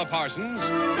 Says Luella Parsons,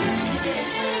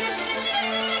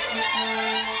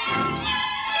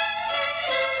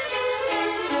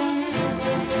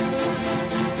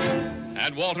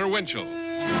 and Walter Winchell.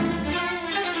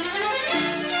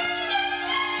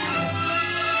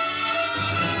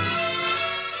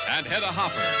 Hedda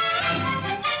Hopper.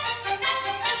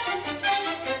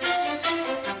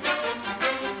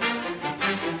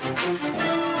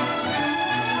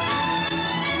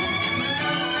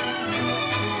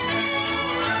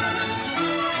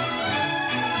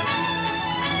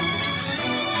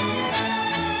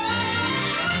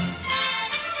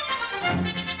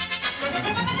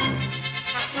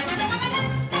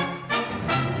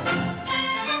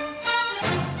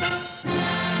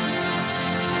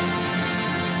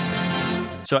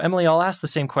 So, Emily, I'll ask the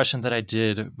same question that I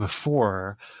did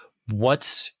before.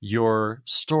 What's your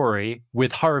story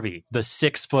with Harvey, the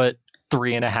 6 foot,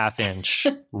 3.5 inch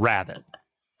rabbit?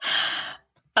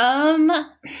 I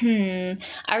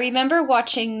remember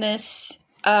watching this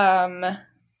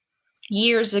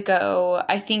years ago.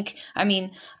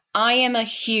 I am a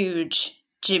huge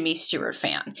Jimmy Stewart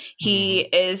fan. He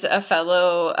is a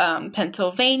fellow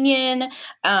Pennsylvanian.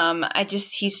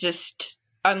 He's just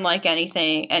unlike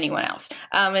anyone else.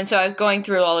 And so I was going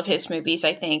through all of his movies,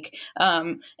 I think,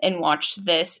 and watched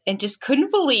this and just couldn't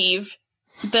believe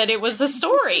that it was a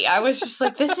story. I was just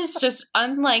like, this is just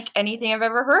unlike anything I've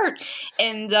ever heard.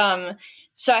 And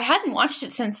so I hadn't watched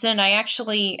it since then. I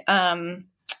actually,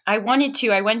 I went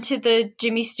to the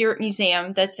Jimmy Stewart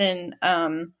Museum that's in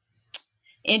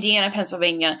Indiana,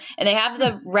 Pennsylvania, and they have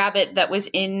the rabbit that was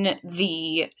in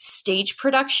the stage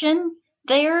production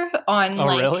there on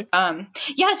really?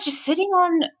 It's just sitting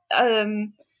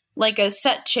on like a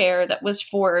set chair that was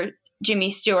for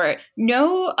Jimmy Stewart.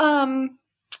 No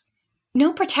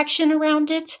protection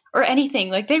around it or anything.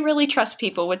 Like, they really trust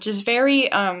people, which is very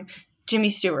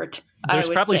Jimmy Stewart. There's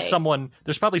probably someone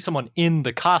in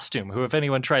the costume who, if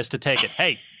anyone tries to take it,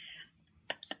 hey.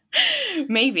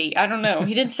 Maybe. I don't know.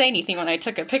 He didn't say anything when I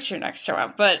took a picture next to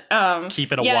him, but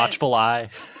keeping a watchful eye.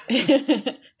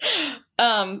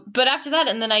 But after that,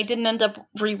 and then I didn't end up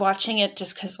rewatching it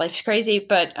just because life's crazy.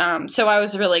 But so I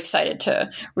was really excited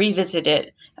to revisit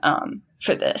it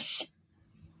for this.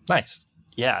 Nice.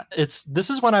 Yeah, this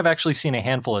is one I've actually seen a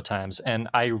handful of times, and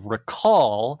I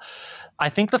recall, I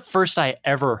think the first I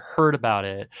ever heard about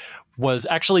it was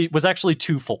actually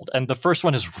twofold, and the first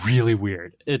one is really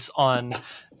weird. It's on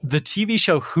the TV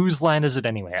show Whose Line Is It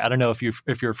Anyway? I don't know if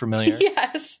you're familiar.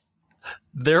 Yes.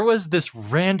 There was this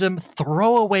random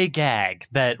throwaway gag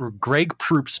that Greg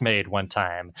Proops made one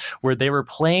time where they were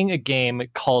playing a game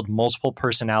called Multiple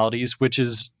Personalities, which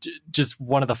is just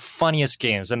one of the funniest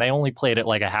games. And they only played it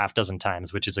like a half dozen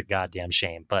times, which is a goddamn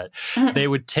shame. But they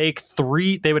would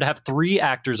have 3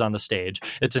 actors on the stage.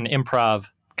 It's an improv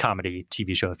comedy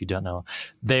TV show, if you don't know.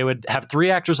 They would have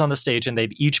 3 actors on the stage, and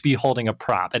they'd each be holding a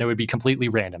prop, and it would be completely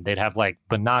random. They'd have like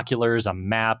binoculars, a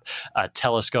map, a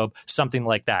telescope, something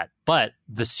like that. But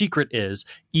the secret is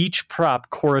each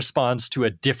prop corresponds to a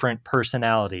different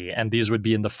personality, and these would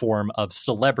be in the form of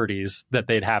celebrities that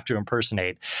they'd have to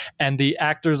impersonate. And the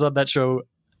actors on that show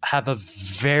have a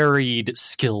varied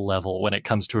skill level when it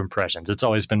comes to impressions. It's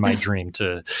always been my dream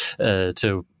to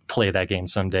play that game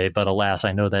someday, but alas,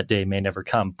 I know that day may never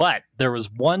come. But there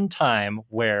was one time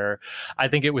where I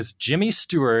think it was Jimmy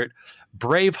Stewart,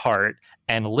 Braveheart,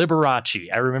 and Liberace.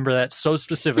 I remember that so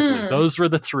specifically. Those were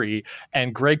the 3,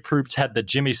 and Greg Proops had the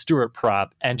Jimmy Stewart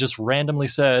prop and just randomly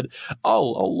said,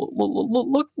 oh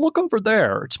look over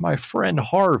there, it's my friend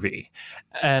Harvey.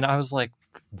 And I was like,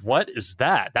 what is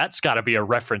that? That's got to be a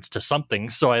reference to something.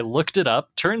 So I looked it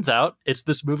up. Turns out it's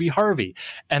this movie Harvey.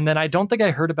 And then I don't think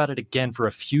I heard about it again for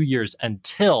a few years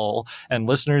until, and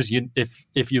listeners,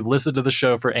 if you've listened to the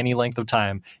show for any length of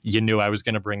time, you knew I was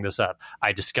going to bring this up.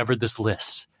 I discovered this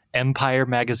list, Empire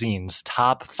Magazine's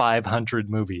top 500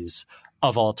 movies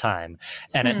of all time.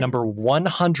 And at number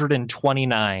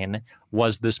 129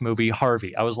 was this movie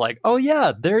Harvey. I was like, oh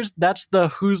yeah, that's the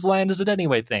Whose Line Is It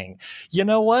Anyway thing. You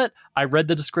know what? I read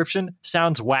the description.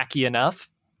 Sounds wacky enough.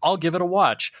 I'll give it a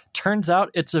watch. Turns out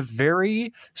it's a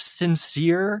very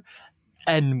sincere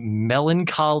and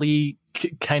melancholy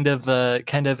kind of a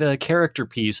character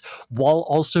piece, while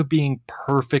also being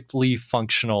perfectly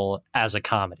functional as a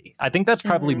comedy. I think that's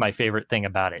probably my favorite thing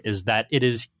about it, is that it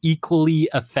is equally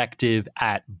effective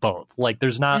at both. Like,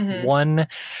 there's not one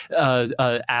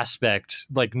aspect,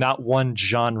 like not one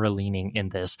genre leaning in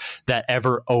this that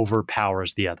ever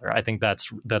overpowers the other. I think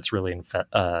that's really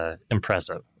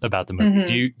impressive about the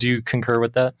movie. Do you concur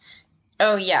with that?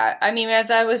 Oh yeah. I mean, as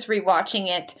I was rewatching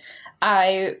it,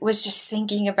 I was just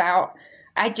thinking about,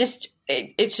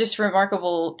 it's just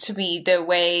remarkable to me the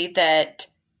way that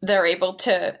they're able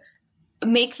to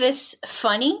make this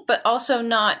funny, but also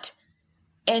not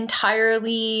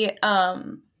entirely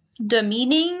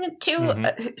demeaning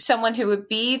to someone who would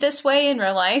be this way in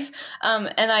real life.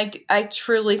 And I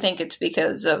truly think it's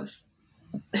because of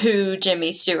who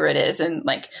Jimmy Stewart is and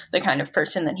like the kind of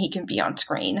person that he can be on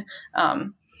screen.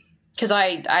 Because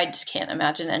I just can't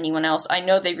imagine anyone else. I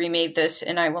know they remade this,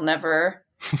 and I will never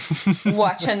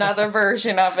watch another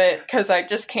version of it because I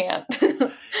just can't.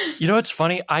 You know, it's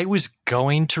funny. I was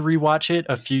going to rewatch it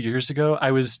a few years ago.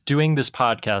 I was doing this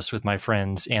podcast with my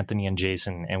friends, Anthony and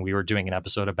Jason, and we were doing an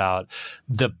episode about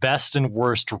the best and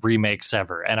worst remakes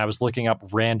ever. And I was looking up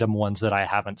random ones that I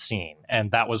haven't seen.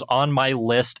 And that was on my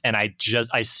list. And I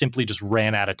simply just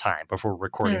ran out of time before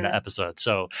recording the episode.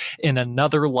 So in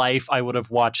another life, I would have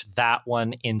watched that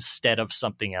one instead of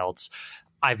something else.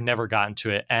 I've never gotten to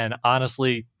it. And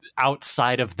honestly,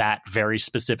 outside of that very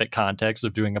specific context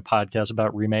of doing a podcast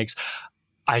about remakes,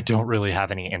 I don't really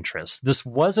have any interest. This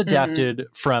was adapted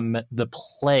from the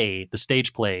play, the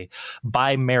stage play,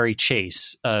 by Mary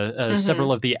Chase.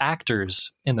 Several of the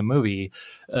actors in the movie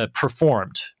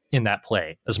performed in that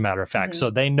play, as a matter of fact.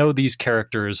 So they know these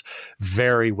characters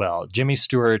very well. Jimmy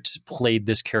Stewart played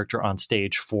this character on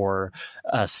stage for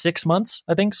 6 months,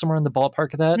 I think, somewhere in the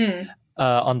ballpark of that.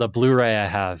 On the Blu-ray I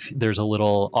have, there's a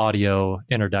little audio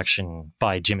introduction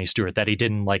by Jimmy Stewart that he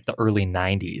did in like the early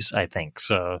 90s, I think.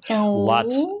 So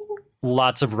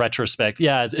lots of retrospect.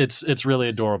 Yeah, it's really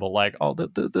adorable. Like,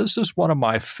 this is one of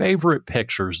my favorite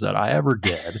pictures that I ever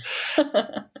did.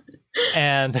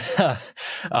 And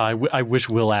I wish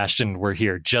Will Ashton were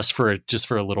here just for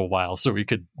a little while so we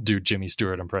could do Jimmy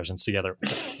Stewart impressions together.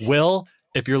 Will,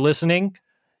 if you're listening,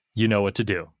 you know what to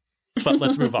do. But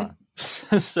let's move on.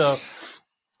 So,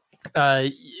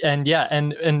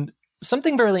 and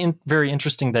something very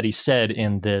interesting that he said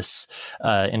in this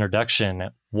introduction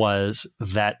was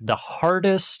that the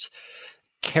hardest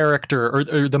character,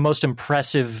 or the most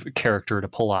impressive character to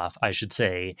pull off, I should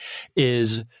say,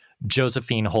 is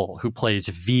Josephine Hull, who plays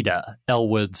Vida,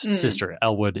 Elwood's sister.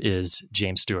 Elwood is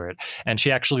James Stewart, and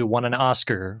she actually won an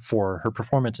Oscar for her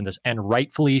performance in this, and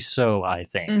rightfully so, I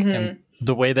think. And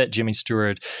the way that Jimmy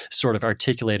Stewart sort of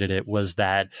articulated it was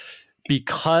that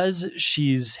because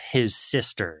she's his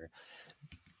sister,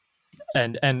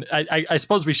 and I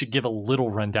suppose we should give a little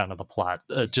rundown of the plot,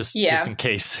 just in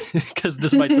case, because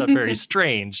this might sound very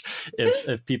strange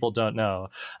if people don't know.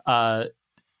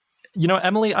 You know,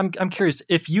 Emily, I'm curious,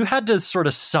 if you had to sort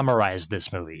of summarize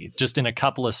this movie just in a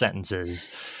couple of sentences,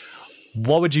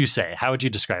 what would you say? How would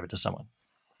you describe it to someone?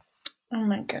 Oh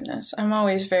my goodness, I'm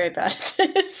always very bad at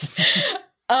this.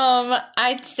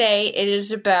 I'd say it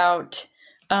is about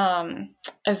a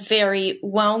very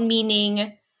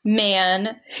well-meaning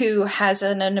man who has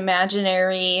an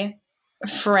imaginary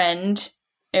friend,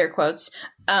 air quotes,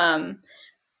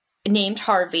 named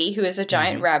Harvey, who is a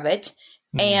giant rabbit.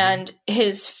 And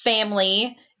his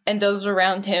family and those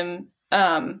around him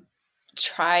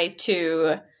try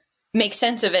to make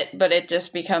sense of it, but it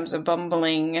just becomes a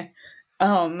bumbling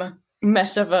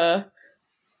mess of a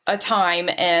time.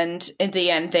 And in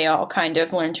the end, they all kind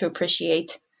of learn to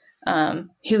appreciate who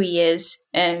he is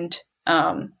and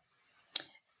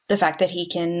the fact that he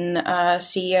can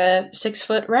see a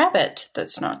 6-foot rabbit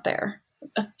that's not there,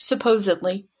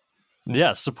 supposedly.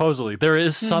 Yes, supposedly. There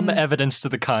is some evidence to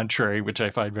the contrary, which I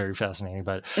find very fascinating.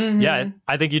 But yeah,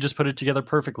 I think you just put it together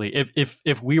perfectly.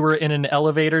 If we were in an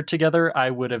elevator together, I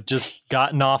would have just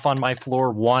gotten off on my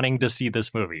floor wanting to see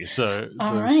this movie. So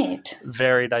right.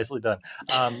 Very nicely done.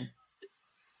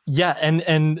 Yeah,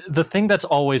 and the thing that's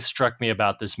always struck me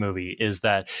about this movie is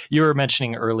that you were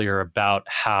mentioning earlier about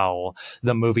how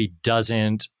the movie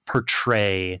doesn't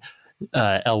portray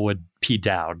Elwood P.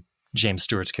 Dowd, James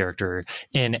Stewart's character,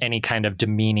 in any kind of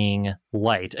demeaning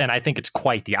light. And I think it's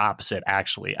quite the opposite,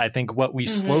 actually. I think what we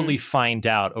slowly find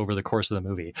out over the course of the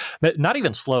movie, but not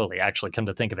even slowly, actually, come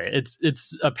to think of it,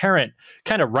 it's apparent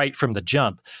kind of right from the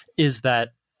jump, is that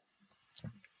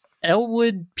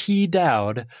Elwood P.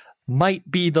 Dowd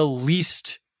might be the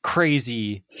least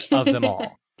crazy of them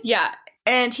all. Yeah,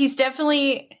 and he's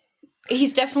definitely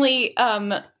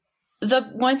the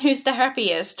one who's the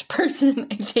happiest person,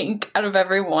 I think, out of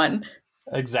everyone.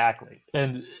 Exactly.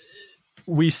 And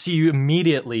we see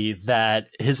immediately that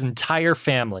his entire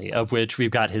family, of which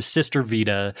we've got his sister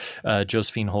Vida,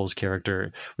 Josephine Hull's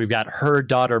character, we've got her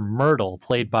daughter Myrtle,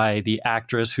 played by the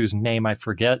actress whose name I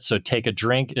forget, so take a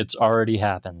drink, it's already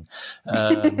happened.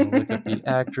 Look up the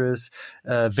actress.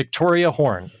 Victoria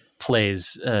Horn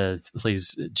plays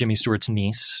Jimmy Stewart's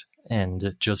niece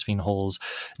and Josephine Hull's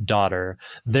daughter.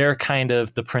 They're kind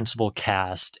of the principal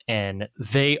cast, and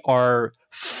they are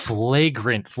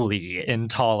flagrantly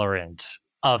intolerant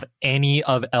of any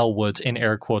of Elwood's, in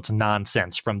air quotes,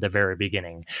 nonsense from the very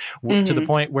beginning, to the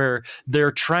point where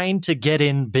they're trying to get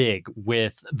in big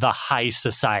with the high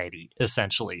society,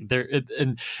 essentially.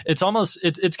 And it's almost,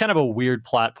 it's kind of a weird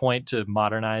plot point to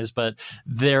modernize, but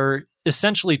they're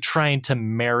essentially trying to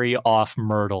marry off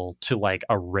Myrtle to like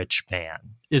a rich man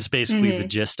is basically the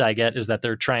gist I get, is that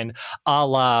they're trying a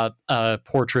la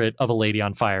Portrait of a Lady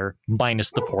on Fire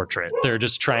minus the portrait. They're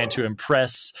just trying to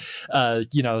impress,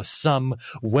 some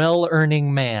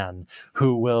well-earning man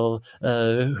who will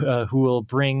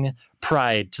bring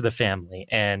pride to the family.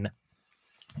 And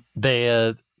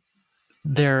their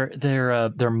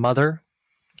mother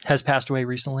has passed away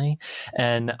recently,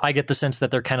 and I get the sense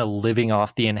that they're kind of living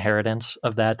off the inheritance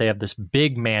of that. They have this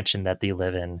big mansion that they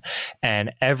live in,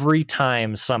 and every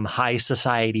time some high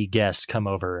society guests come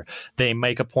over, they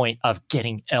make a point of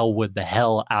getting Elwood the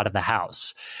hell out of the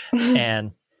house.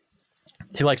 And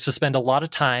he likes to spend a lot of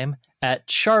time at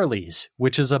Charlie's,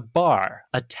 which is a bar,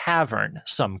 a tavern,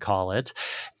 some call it.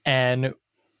 And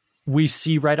we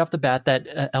see right off the bat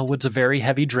that Elwood's a very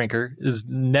heavy drinker, is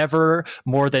never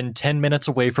more than 10 minutes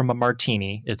away from a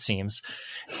martini, it seems,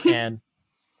 and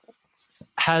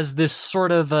has this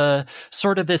sort of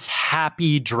this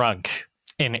happy drunk,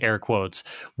 in air quotes,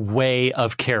 way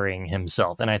of carrying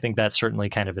himself. And I think that certainly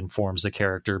kind of informs the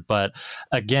character. But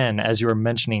again, as you were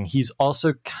mentioning, he's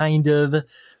also kind of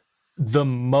the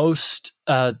most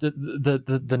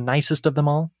the nicest of them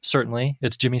all. Certainly,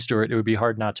 it's Jimmy Stewart. It would be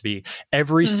hard not to be.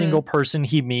 Every single person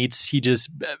he meets, he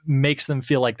just makes them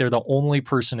feel like they're the only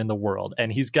person in the world.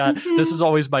 And he's got this is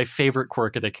always my favorite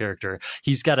quirk of the character.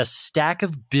 He's got a stack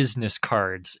of business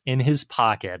cards in his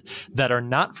pocket that are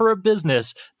not for a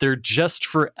business, they're just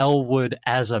for Elwood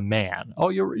as a man. Oh,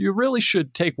 you really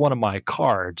should take one of my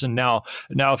cards. And now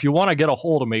if you want to get a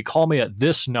hold of me, call me at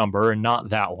this number and not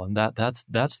that one.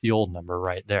 That's the old number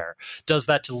right there. Does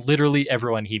that to literally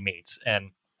everyone he meets. And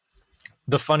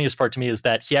the funniest part to me is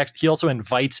that he also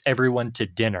invites everyone to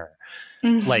dinner.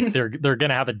 Like they're going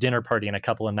to have a dinner party in a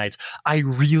couple of nights. I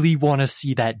really want to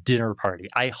see that dinner party.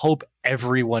 I hope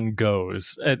everyone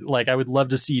goes. Like I would love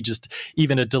to see just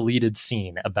even a deleted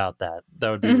scene about that. That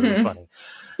would be really funny.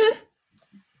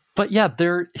 But yeah,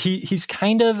 he's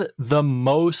kind of the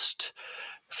most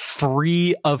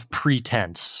free of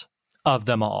pretense of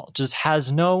them all. Just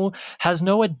has no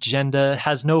agenda,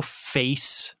 has no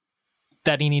face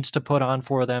that he needs to put on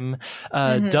for them,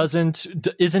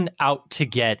 isn't out to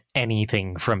get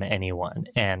anything from anyone.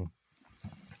 And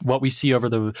what we see over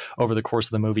the course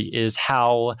of the movie is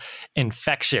how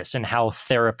infectious and how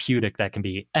therapeutic that can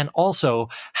be, and also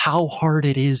how hard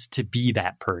it is to be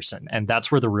that person. And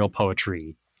that's where the real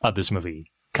poetry of this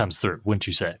movie comes through, wouldn't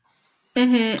you say?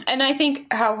 And I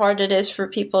think how hard it is for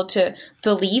people to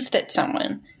believe that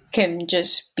someone can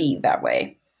just be that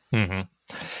way.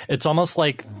 It's almost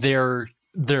like they're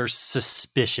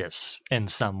suspicious in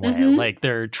some way. Like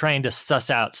they're trying to suss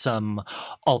out some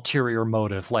ulterior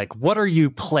motive. Like, what are you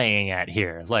playing at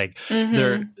here? Like,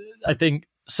 I think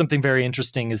something very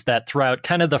interesting is that throughout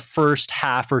kind of the first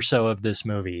half or so of this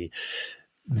movie,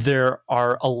 there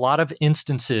are a lot of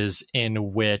instances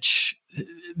in which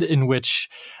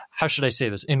how should I say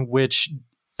this? In which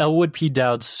Elwood P.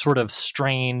 Dowd's sort of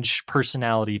strange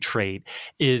personality trait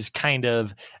is kind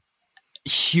of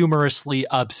humorously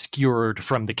obscured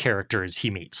from the characters he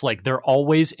meets. Like they're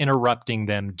always interrupting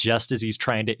them just as he's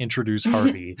trying to introduce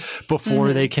Harvey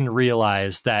before they can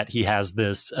realize that he has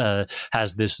this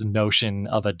notion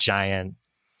of a giant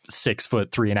 6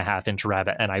 foot 3.5 inch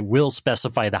rabbit, and I will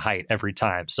specify the height every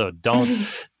time. So don't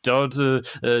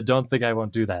think I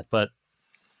won't do that. But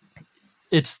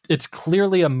it's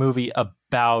clearly a movie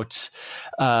about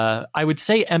I would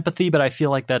say empathy, but I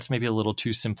feel like that's maybe a little too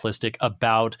simplistic,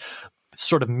 about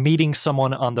sort of meeting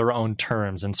someone on their own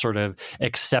terms and sort of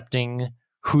accepting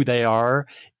who they are,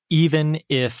 even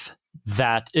if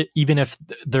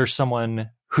there's someone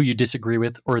who you disagree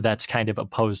with or that's kind of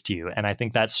opposed to you. And I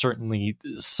think that's certainly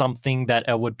something that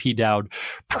Elwood P. Dowd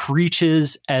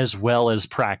preaches as well as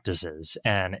practices.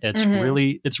 And it's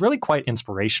really quite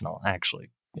inspirational, actually,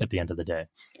 at the end of the day.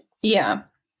 Yeah.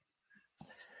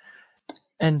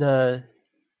 And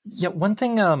one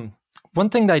thing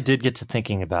that I did get to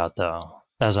thinking about, though,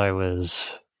 as I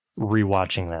was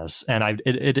rewatching this, and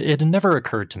it never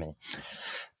occurred to me,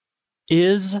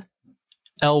 is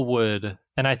Elwood,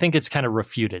 and I think it's kind of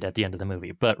refuted at the end of the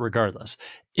movie, but regardless,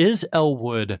 is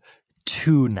Elwood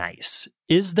too nice?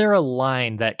 Is there a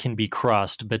line that can be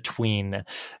crossed between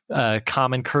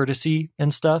common courtesy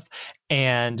and stuff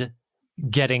and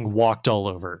getting walked all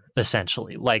over,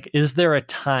 essentially? Like, is there a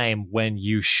time when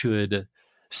you should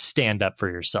stand up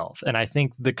for yourself. And I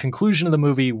think the conclusion of the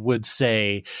movie would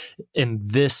say, in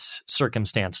this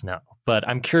circumstance, no. But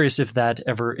I'm curious if that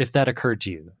occurred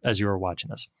to you as you were watching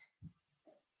this.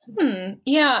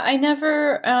 Yeah, I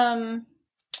never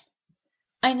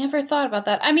thought about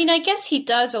that. I mean, I guess he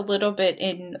does a little bit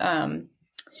in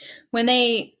when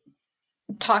they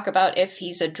talk about if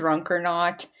he's a drunk or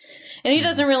not. And he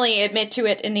doesn't really admit to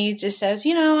it, and he just says,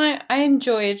 I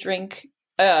enjoy a drink.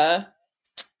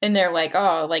 And they're like,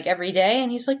 oh, like every day?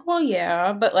 And he's like, well,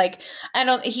 yeah. But like,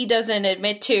 he doesn't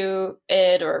admit to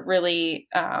it or really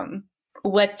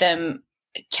let them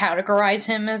categorize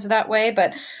him as that way.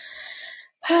 But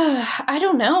I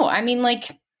don't know. I mean,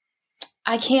 like,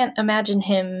 I can't imagine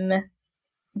him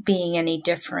being any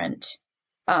different.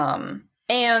 And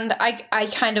I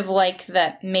kind of like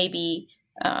that maybe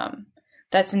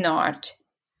that's not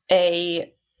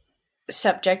a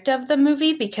subject of the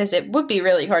movie, because it would be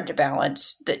really hard to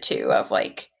balance the two of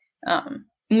like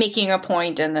making a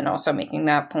point and then also making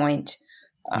that point,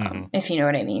 if you know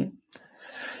what I mean.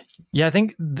 Yeah, I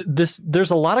think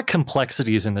there's a lot of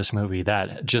complexities in this movie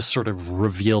that just sort of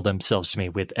reveal themselves to me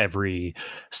with every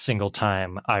single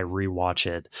time I rewatch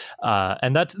it.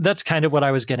 And that's kind of what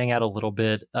I was getting at a little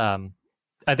bit.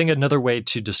 I think another way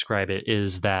to describe it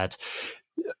is that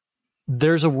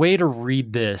there's a way to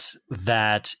read this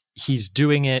that he's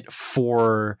doing it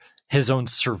for his own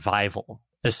survival,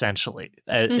 essentially.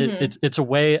 It's a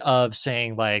way of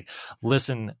saying, like,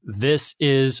 listen, this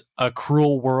is a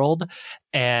cruel world,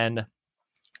 and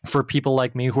for people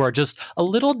like me who are just a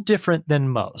little different than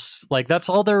most, like, that's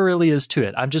all there really is to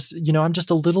it. I'm just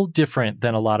a little different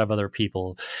than a lot of other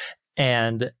people,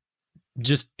 and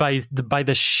just by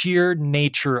the sheer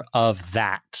nature of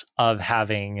that, of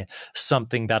having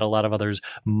something that a lot of others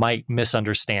might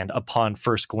misunderstand upon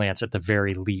first glance at the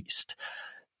very least,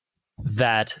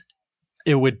 that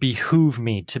it would behoove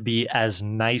me to be as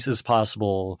nice as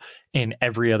possible in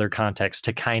every other context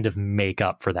to kind of make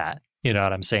up for that. You know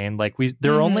what I'm saying? Like,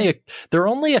 there are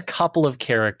only a couple of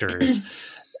characters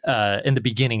in the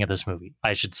beginning of this movie,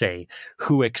 I should say,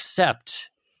 who accept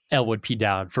Elwood P.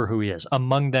 Dowd for who he is.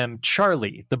 Among them,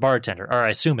 Charlie, the bartender, or I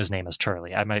assume his name is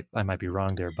Charlie. I might be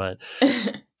wrong there, but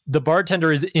the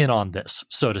bartender is in on this,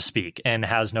 so to speak, and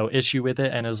has no issue with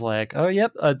it, and is like, "Oh,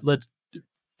 yep, let's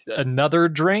another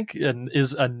drink, and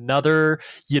is another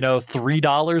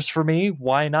 $3 for me.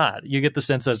 Why not?" You get the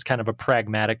sense that it's kind of a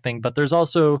pragmatic thing, but there's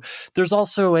also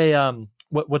a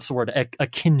what's the word? A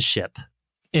kinship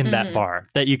in that bar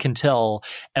that you can tell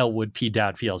Elwood P.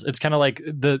 Dowd feels. It's kind of like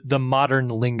the modern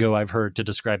lingo I've heard to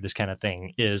describe this kind of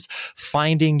thing is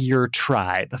finding your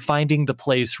tribe, finding the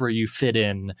place where you fit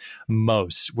in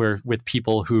most, with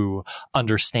people who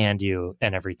understand you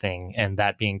and everything, and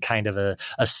that being kind of a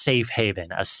safe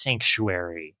haven, a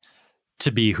sanctuary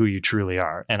to be who you truly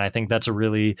are. And I think that's a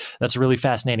really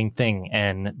fascinating thing.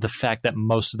 And the fact that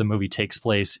most of the movie takes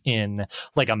place in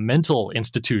like a mental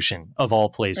institution of all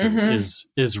places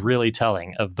is really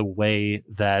telling of the way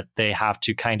that they have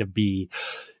to kind of be,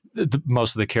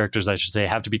 most of the characters, I should say,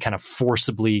 have to be kind of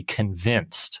forcibly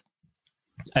convinced,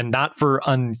 and not for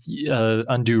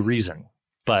undue reason,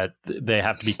 but they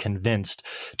have to be convinced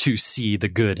to see the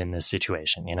good in this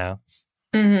situation,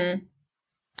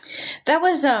 That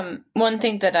was one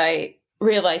thing that I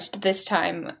realized this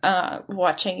time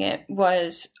watching it,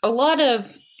 was a lot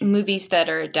of movies that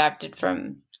are adapted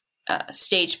from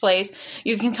stage plays,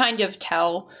 you can kind of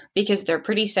tell because they're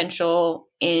pretty central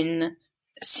in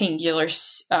singular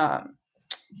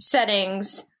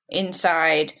settings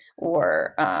inside,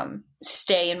 or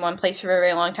stay in one place for a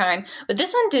very long time. But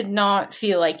this one did not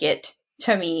feel like it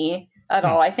to me at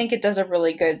all. I think it does a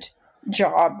really good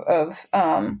job of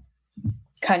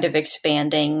kind of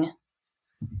expanding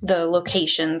the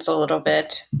locations a little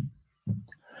bit.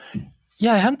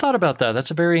 Yeah, I hadn't thought about that. That's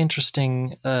a very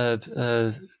interesting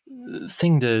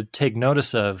thing to take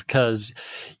notice of, because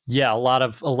a lot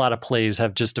of plays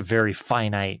have just a very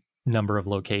finite number of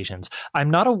locations.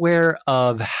 I'm not aware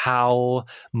of how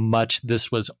much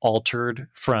this was altered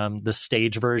from the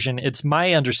stage version. It's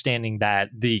my understanding that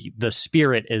the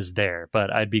spirit is there,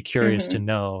 but I'd be curious to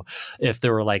know if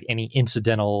there were like any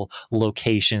incidental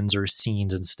locations or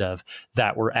scenes and stuff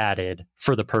that were added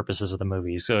for the purposes of the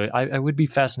movie. So I would be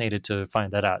fascinated to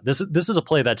find that out. This is a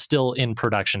play that's still in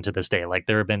production to this day. Like,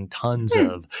 there have been tons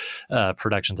of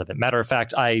productions of it. Matter of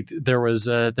fact, there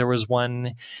was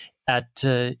one at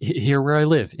here where I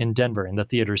live in Denver, in the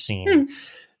theater scene,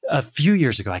 a few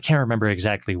years ago. I can't remember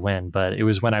exactly when, but it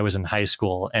was when I was in high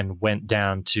school and went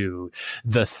down to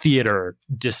the theater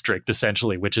district,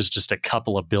 essentially, which is just a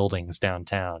couple of buildings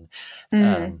downtown.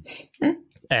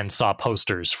 and saw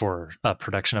posters for a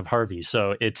production of Harvey.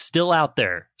 So it's still out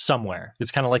there somewhere.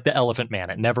 It's kind of like the Elephant Man.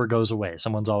 It never goes away.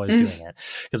 Someone's always doing it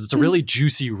because it's a really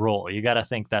juicy role. You got to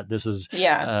think that this is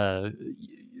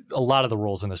a lot of the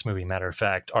roles in this movie, matter of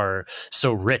fact, are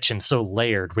so rich and so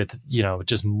layered with,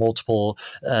 just multiple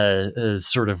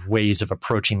sort of ways of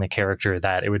approaching the character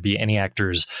that it would be any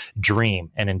actor's dream.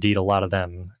 And indeed, a lot of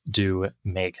them do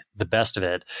make the best of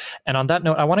it. And on that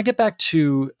note, I want to get back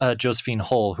to Josephine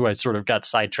Hull, who I sort of got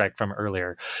sidetracked from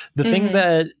earlier. The thing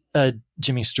that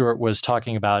Jimmy Stewart was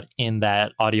talking about in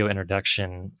that audio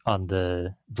introduction on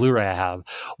the Blu-ray I have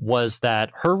was that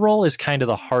her role is kind of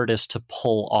the hardest to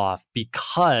pull off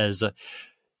because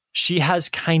she has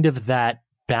kind of that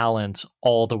balance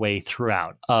all the way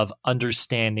throughout of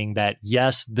understanding that,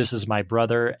 yes, this is my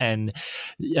brother, and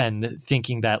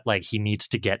thinking that like he needs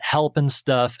to get help and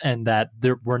stuff, and that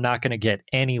we're not going to get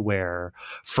anywhere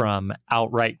from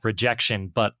outright rejection,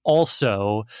 but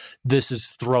also this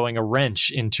is throwing a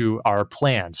wrench into our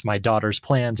plans, my daughter's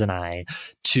plans and I,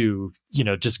 to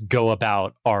just go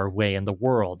about our way in the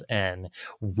world, and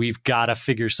we've got to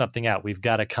figure something out. We've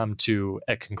got to come to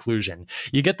a conclusion.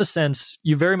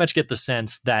 You very much get the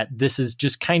sense that this is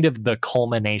just kind of the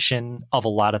culmination of a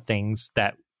lot of things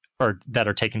that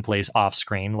are taking place off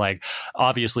screen. Like,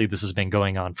 obviously this has been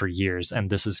going on for years, and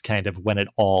this is kind of when it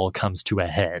all comes to a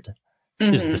head,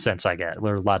 is the sense I get,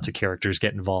 where lots of characters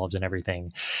get involved and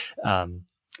everything.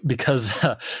 Because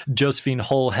Josephine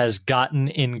Hull has gotten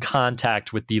in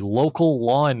contact with the local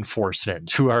law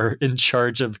enforcement who are in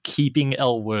charge of keeping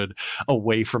Elwood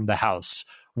away from the house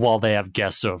while they have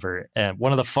guests over. And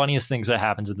one of the funniest things that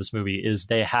happens in this movie is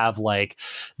they have like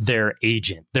their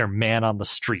agent, their man on the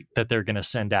street that they're going to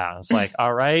send out. It's like,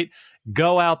 all right,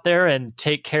 go out there and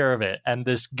take care of it. And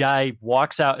this guy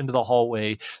walks out into the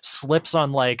hallway, slips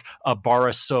on like a bar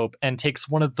of soap, and takes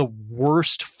one of the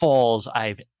worst falls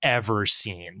I've ever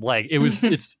seen. Like,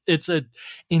 it's a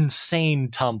insane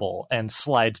tumble, and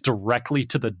slides directly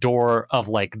to the door of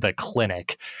like the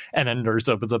clinic. And a nurse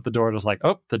opens up the door and is like,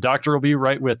 oh, the doctor will be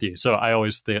right with you. So I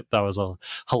always thought that was a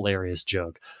hilarious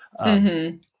joke.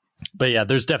 But yeah,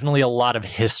 there's definitely a lot of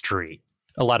history,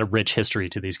 a lot of rich history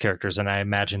to these characters, and I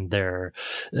imagine their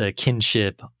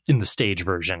kinship in the stage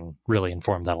version really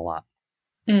informed that a lot.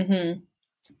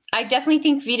 I definitely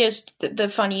think Vita's the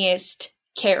funniest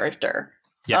character,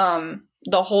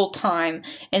 the whole time,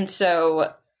 and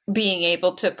so being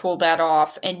able to pull that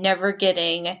off and never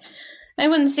getting, I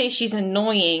wouldn't say she's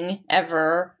annoying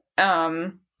ever,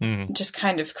 just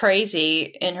kind of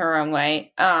crazy in her own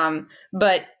way,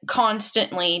 but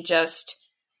constantly just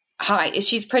high.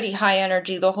 She's pretty high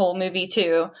energy the whole movie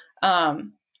too.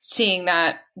 Seeing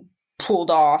that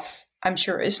pulled off, I'm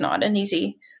sure, is not an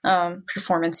easy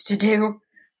performance to do.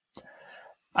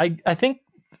 I think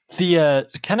the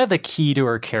kind of the key to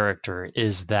her character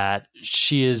is that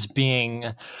she is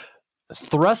being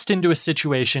thrust into a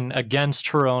situation against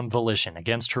her own volition,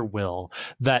 against her will,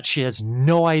 that she has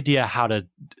no idea how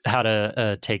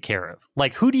to take care of.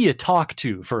 Like, who do you talk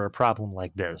to for a problem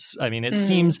like this? I mean, it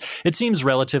seems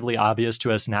relatively obvious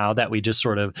to us now that we just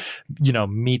sort of,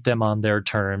 meet them on their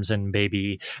terms and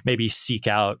maybe seek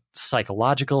out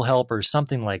psychological help or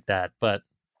something like that. But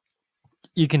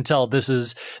you can tell this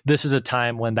is a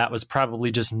time when that was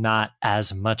probably just not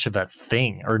as much of a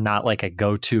thing, or not like a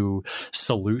go-to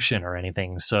solution or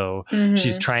anything. So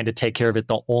she's trying to take care of it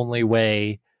the only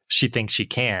way she thinks she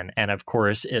can. And of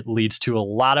course, it leads to a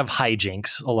lot of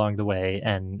hijinks along the way.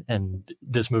 And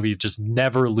this movie just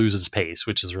never loses pace,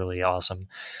 which is really awesome.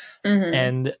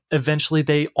 And eventually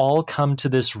they all come to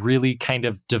this really kind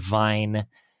of divine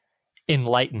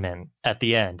enlightenment at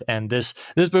the end, and this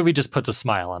movie just puts a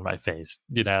smile on my face.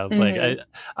 Like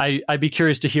I'd be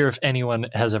curious to hear if anyone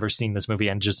has ever seen this movie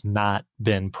and just not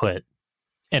been put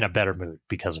in a better mood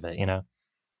because of it.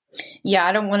 Yeah,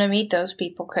 I don't want to meet those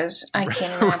people because I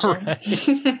can't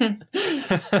imagine.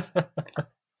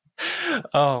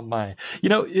 Oh my!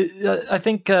 I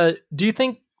think. Do you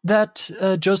think that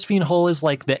Josephine Hull is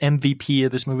like the MVP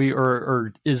of this movie,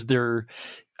 or is there?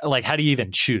 Like, how do you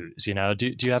even choose? Do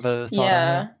you have a thought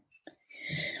on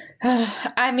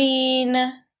that? I mean,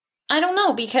 I don't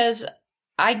know, because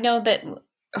I know that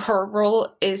her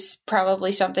role is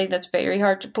probably something that's very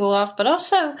hard to pull off, but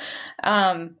also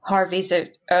Harvey's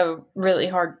a really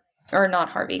hard, or not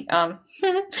Harvey. I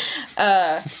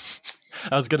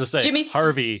was going to say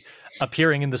Harvey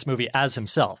appearing in this movie as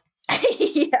himself.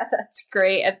 Yeah, that's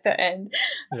great at the end.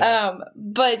 Yeah.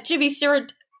 But Jimmy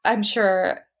Stewart, I'm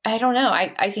sure, I don't know.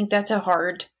 I think that's a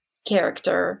hard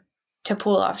character to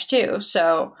pull off too.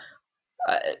 So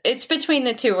it's between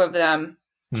the two of them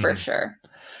for sure.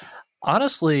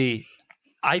 Honestly,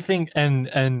 I think,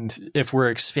 and if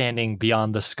we're expanding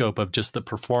beyond the scope of just the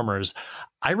performers,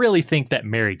 I really think that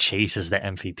Mary Chase is the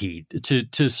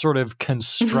MVP to sort of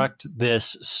construct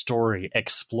this story,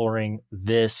 exploring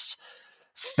this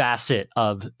facet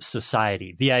of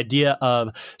society. The idea of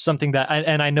something that,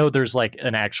 and I know there's like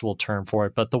an actual term for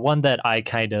it, but the one that I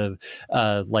kind of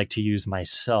like to use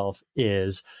myself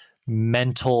is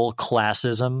mental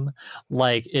classism.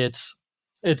 Like it's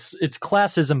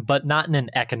classism, but not in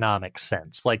an economic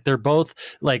sense. Like they're both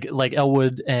like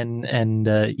Elwood and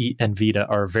Vida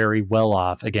are very well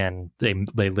off. Again, they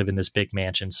live in this big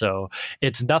mansion, so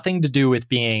it's nothing to do with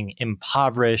being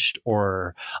impoverished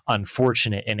or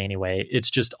unfortunate in any way.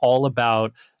 It's just all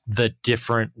about the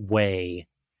different way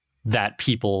that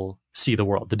people see the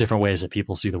world, the different ways that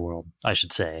people see the world, I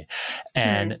should say.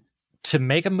 And to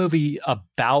make a movie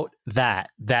about that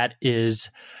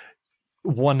is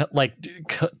one like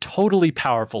totally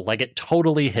powerful, like it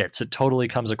totally hits, it totally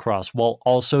comes across while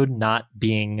also not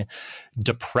being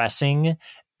depressing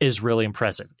is really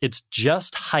impressive. It's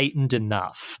just heightened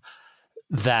enough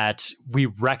that we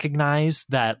recognize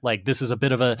that like this is a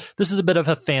bit of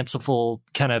a fanciful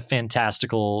kind of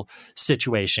fantastical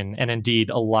situation, and indeed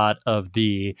a lot of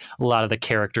the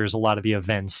characters, a lot of the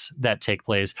events that take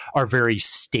place are very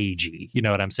stagey. You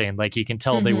know what I'm saying? Like you can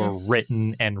tell they were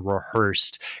written and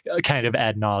rehearsed kind of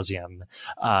ad nauseum.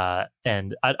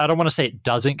 And I don't want to say it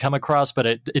doesn't come across, but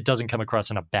it doesn't come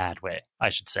across in a bad way, I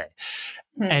should say.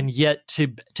 And yet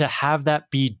to have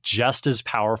that be just as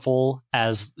powerful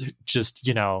as just,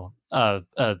 you know, a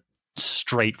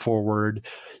straightforward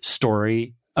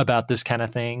story about this kind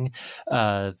of thing,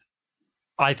 I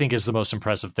think is the most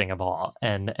impressive thing of all.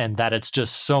 And that it's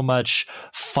just so much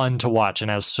fun to watch and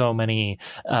has so many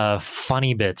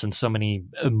funny bits and so many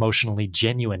emotionally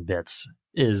genuine bits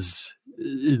is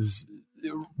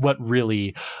what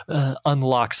really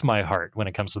unlocks my heart when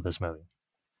it comes to this movie.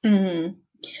 Mm-hmm.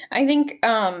 I think,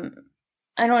 I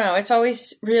don't know, it's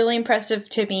always really impressive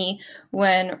to me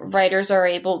when writers are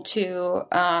able to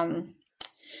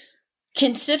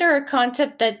consider a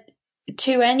concept that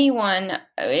to anyone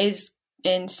is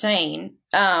insane.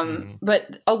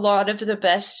 But a lot of the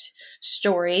best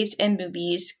stories and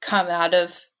movies come out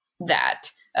of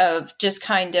that, of just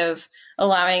kind of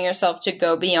allowing yourself to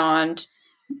go beyond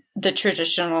the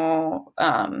traditional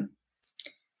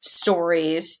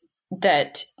stories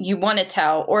that you want to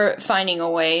tell, or finding a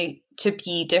way to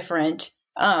be different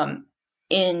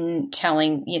in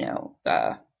telling, you know,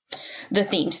 the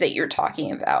themes that you're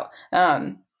talking about.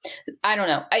 I don't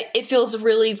know. It feels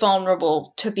really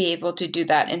vulnerable to be able to do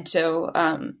that. And so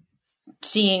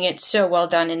seeing it so well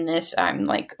done in this, I'm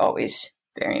like always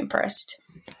very impressed.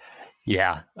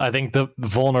 Yeah, I think the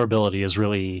vulnerability is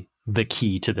really the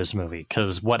key to this movie,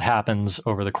 because what happens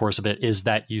over the course of it is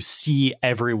that you see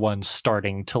everyone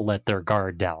starting to let their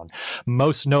guard down.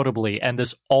 Most notably, and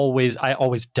I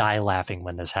always die laughing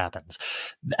when this happens,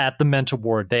 at the mental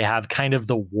ward, they have kind of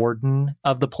the warden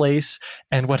of the place.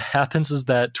 And what happens is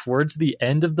that towards the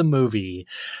end of the movie,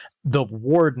 the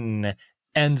warden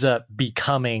ends up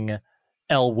becoming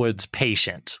Elwood's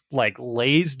patient, like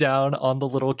lays down on the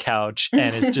little couch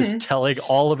and is just telling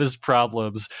all of his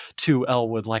problems to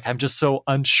Elwood. Like, I'm just so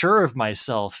unsure of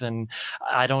myself, and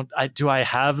do I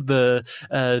have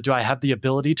the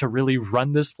ability to really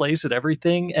run this place and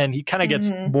everything? And he kind of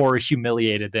gets more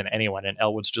humiliated than anyone. And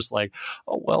Elwood's just like,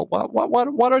 oh, well,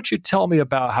 why don't you tell me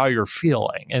about how you're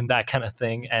feeling and that kind of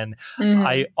thing. And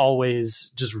I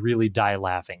always just really die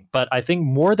laughing. But I think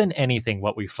more than anything,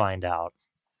 what we find out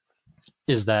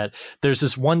is that there's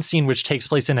this one scene which takes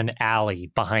place in an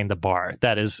alley behind the bar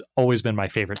that has always been my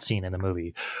favorite scene in the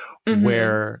movie,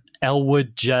 where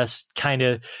Elwood just kind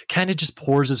of just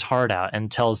pours his heart out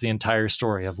and tells the entire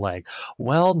story of like,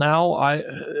 well, now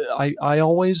I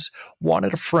always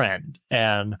wanted a friend,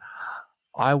 and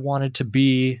I wanted to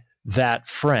be that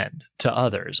friend to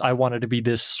others. I wanted to be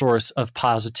this source of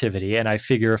positivity, and I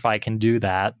figure if I can do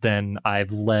that, then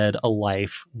I've led a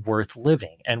life worth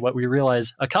living. And what we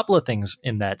realize, a couple of things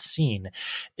in that scene,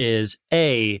 is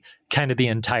A, kind of the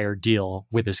entire deal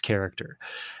with his character,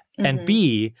 and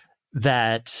B,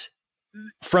 that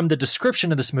from the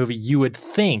description of this movie, you would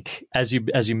think, as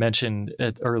you mentioned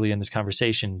early in this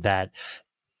conversation, that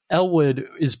Elwood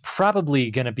is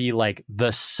probably going to be like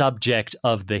the subject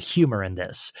of the humor in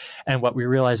this. And what we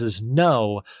realize is,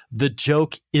 no, the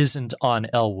joke isn't on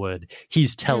Elwood.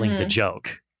 He's telling the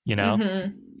joke, you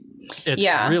know?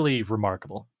 It's really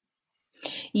remarkable.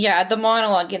 Yeah, the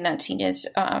monologue in that scene is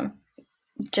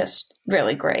just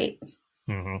really great.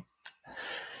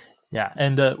 Yeah,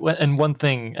 and one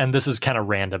thing, and this is kind of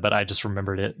random, but I just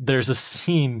remembered it. There's a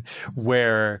scene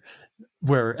where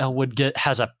Elwood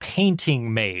has a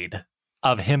painting made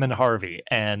of him and Harvey,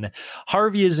 and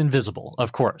Harvey is invisible,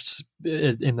 of course,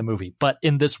 in the movie. But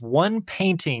in this one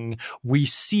painting, we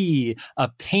see a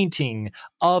painting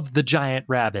of the giant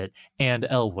rabbit and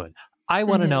Elwood. I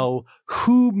want to know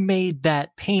who made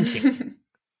that painting.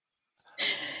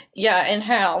 Yeah, and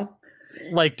how?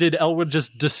 Like, did Elwood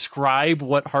just describe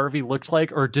what Harvey looked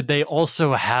like, or did they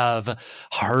also have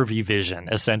Harvey vision,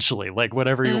 essentially, like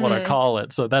whatever you want to call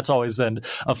it? So that's always been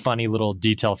a funny little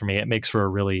detail for me. It makes for a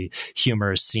really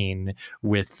humorous scene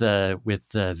with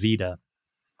Vida.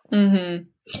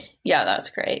 Yeah, that's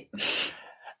great.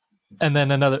 And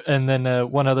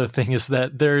then one other thing is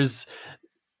that there's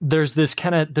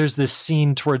this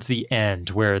scene towards the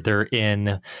end where they're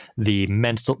in the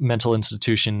mental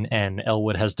institution, and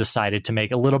Elwood has decided to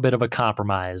make a little bit of a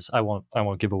compromise. I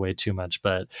won't give away too much,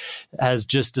 but has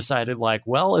just decided, like,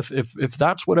 well, if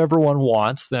that's what everyone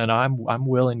wants, then I'm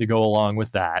willing to go along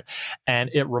with that. And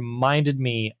it reminded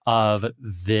me of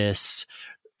this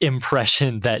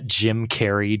impression that Jim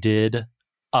Carrey did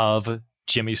of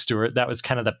Jimmy Stewart. That was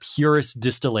kind of the purest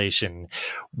distillation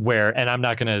and I'm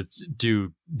not going to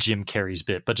do Jim Carrey's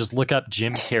bit, but just look up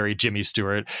Jim Carrey, Jimmy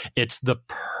Stewart. It's the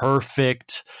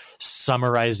perfect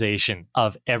summarization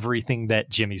of everything that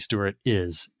Jimmy Stewart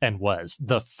is and was.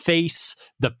 The face,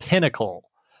 the pinnacle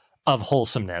of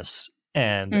wholesomeness.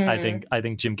 And I think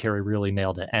Jim Carrey really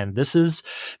nailed it. And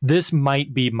this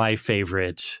might be my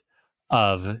favorite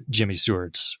of Jimmy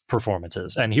Stewart's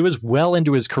performances. And he was well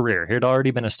into his career. He had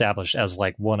already been established as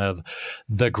like one of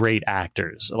the great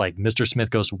actors, like Mr. Smith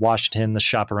Goes to Washington, The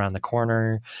Shop Around the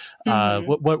Corner.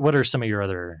 What are some of your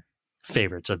other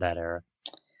favorites of that era?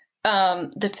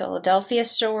 The Philadelphia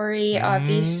Story,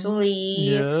 obviously.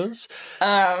 Yes.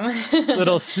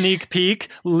 Little sneak peek.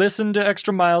 Listen to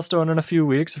Extra Milestone in a few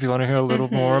weeks if you want to hear a little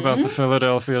more about the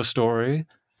Philadelphia Story.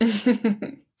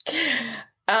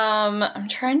 I'm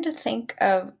trying to think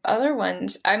of other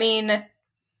ones. I mean,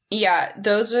 yeah,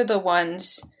 those are the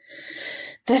ones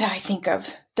that I think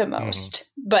of the most.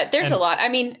 But there's a lot. I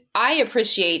mean, I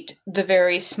appreciate the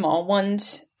very small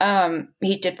ones.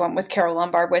 He did one with Carole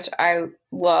Lombard, which I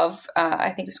love. I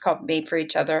think it's called Made for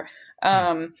Each Other,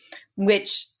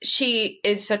 which she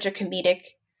is such a comedic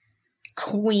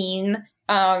queen.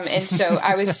 And so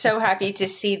I was so happy to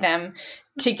see them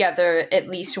together at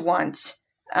least once.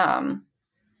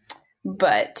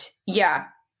 But yeah.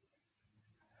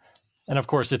 And of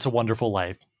course, It's a Wonderful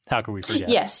Life. How can we forget?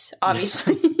 Yes,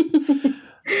 obviously.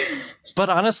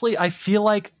 But honestly, I feel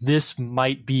like this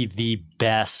might be the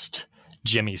best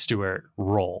Jimmy Stewart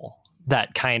role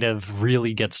that kind of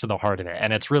really gets to the heart of it.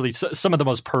 And it's really some of the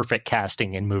most perfect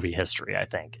casting in movie history, I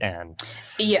think. And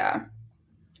yeah,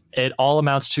 it all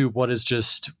amounts to what is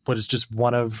just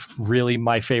one of really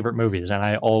my favorite movies. And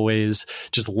I always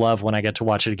just love when I get to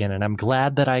watch it again. And I'm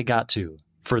glad that I got to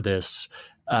for this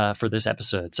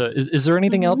episode. So is there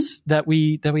anything else that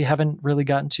we haven't really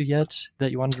gotten to yet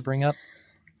that you wanted to bring up?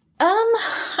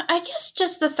 I guess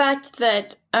just the fact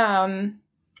that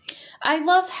I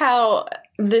love how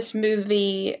this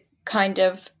movie kind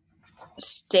of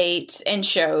states and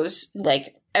shows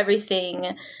like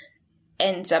everything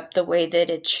ends up the way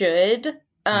that it should.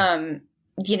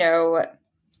 You know,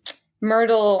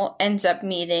 Myrtle ends up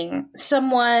meeting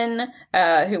someone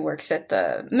who works at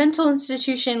the mental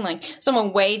institution, like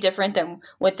someone way different than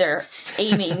what they're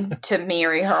aiming to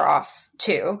marry her off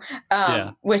to,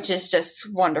 which is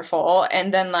just wonderful.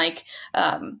 And then like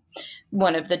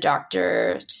one of the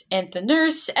doctors and the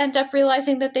nurse end up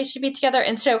realizing that they should be together.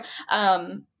 And so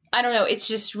I don't know, it's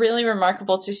just really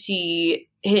remarkable to see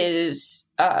his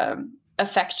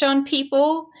effect on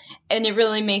people, and it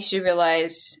really makes you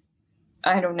realize,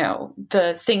 I don't know,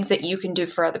 the things that you can do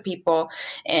for other people.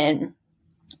 And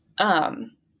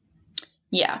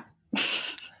yeah.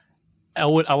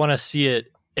 Elwood, I want to see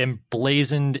it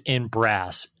emblazoned in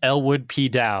brass. Elwood P.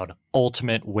 Dowd,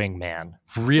 ultimate wingman,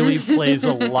 really plays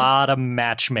a lot of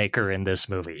matchmaker in this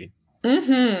movie.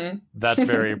 That's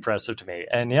very impressive to me.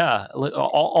 And yeah,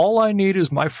 all I need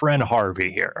is my friend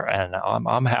Harvey here, and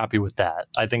I'm happy with that.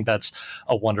 I think that's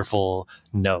a wonderful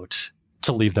note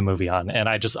to leave the movie on. And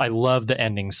I love the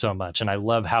ending so much, and I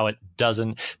love how it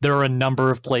doesn't. There are a number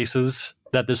of places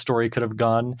that this story could have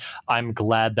gone. I'm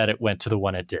glad that it went to the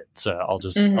one it did. So I'll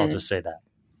just say that.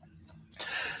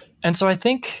 And so I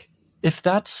think if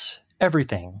that's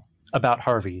everything about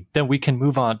Harvey, then we can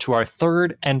move on to our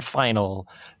third and final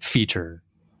feature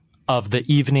of the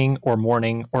evening or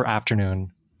morning or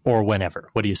afternoon or whenever.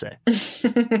 What do you say?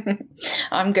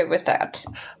 I'm good with that.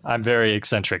 I'm very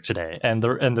eccentric today. And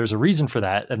there's a reason for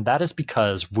that. And that is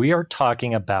because we are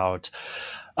talking about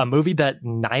a movie that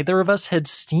neither of us had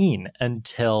seen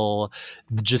until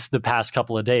just the past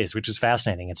couple of days, which is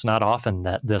fascinating. It's not often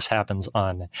that this happens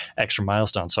on Extra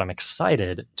Milestone, so I'm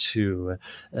excited to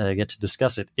get to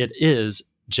discuss it. It is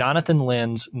Jonathan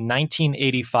Lynn's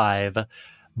 1985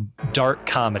 dark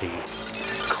comedy,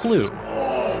 Clue.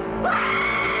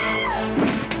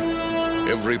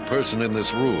 Every person in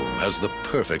this room has the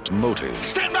perfect motive.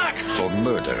 Stand back! For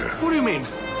murder. What do you mean?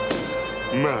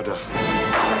 Murder.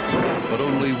 But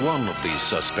only one of these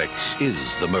suspects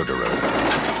is the murderer.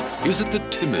 Is it the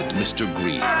timid Mr.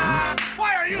 Green?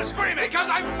 Why are you screaming? Because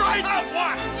I'm frightened of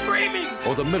what? Screaming!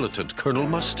 Or the militant Colonel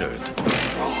Mustard?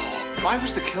 If I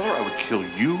was the killer, I would kill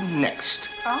you next.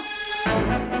 Huh?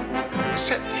 I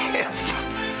said if.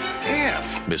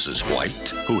 Mrs. White,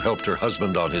 who helped her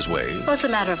husband on his way? Well, it's a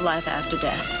matter of life after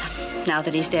death. Now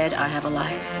that he's dead, I have a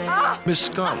life. Miss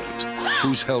Scarlet,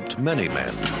 who's helped many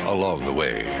men along the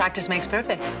way? Practice makes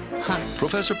perfect. Huh.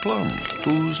 Professor Plum,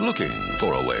 who's looking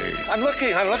for a way? I'm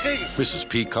looking. Mrs.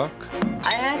 Peacock?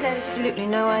 I have absolutely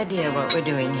no idea what we're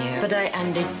doing here, but I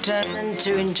am determined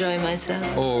to enjoy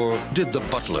myself. Or did the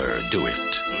butler do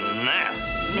it? No.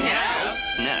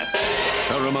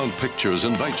 Paramount Pictures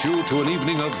invites you to an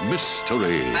evening of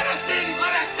mystery. Let us in!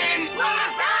 Let us in! Let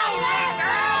us out! Let us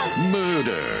out!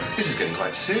 Murder. This is getting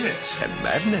quite serious. And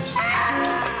madness.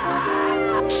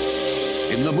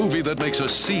 In the movie that makes a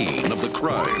scene of the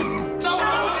crime. So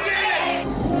who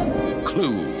did it?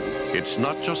 Clue. It's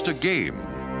not just a game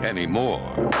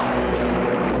anymore.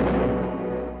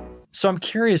 So I'm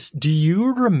curious, do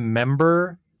you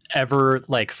remember ever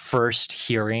like first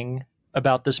hearing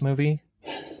about this movie?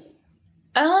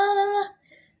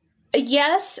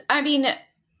 Yes. I mean,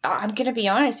 I'm gonna be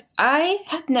honest. I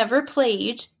have never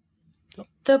played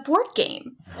the board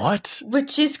game. What?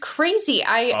 Which is crazy.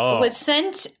 I was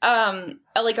sent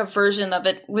like a version of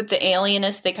it with the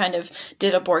Alienist. They kind of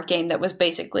did a board game that was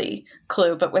basically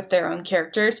Clue, but with their own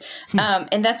characters.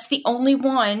 And that's the only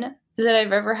one that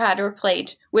I've ever had or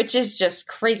played, which is just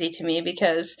crazy to me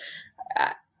because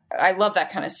I love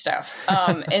that kind of stuff.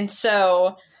 And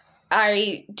so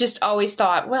I just always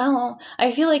thought, well,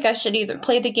 I feel like I should either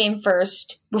play the game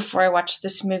first before I watch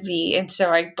this movie. And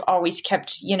so I always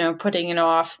kept, putting it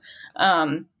off.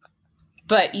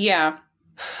 But yeah.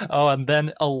 Oh, and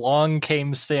then along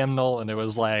came Sam Neill, and it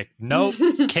was like, nope,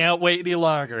 can't wait any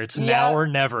longer. It's now or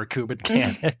never, Kuban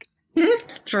Kanek.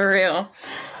 For real.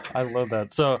 I love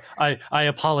that. So I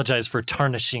apologize for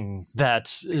tarnishing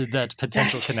that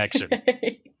potential connection.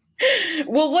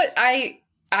 Well, what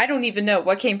I don't even know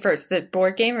what came first, the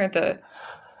board game or the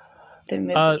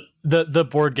movie. The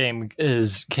board game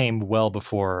came well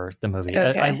before the movie.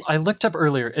 Okay. I looked up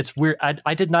earlier. It's weird.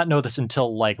 I did not know this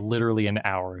until like literally an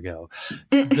hour ago.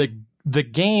 The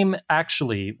game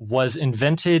actually was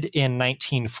invented in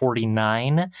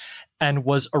 1949 and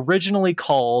was originally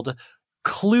called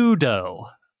Cluedo.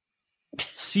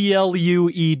 Cluedo.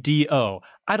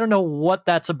 I don't know what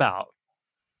that's about.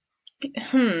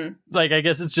 Like, I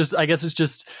guess it's just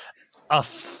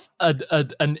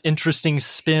an interesting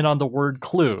spin on the word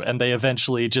clue, and they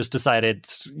eventually just decided,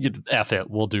 F it,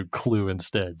 we'll do Clue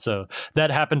instead. So that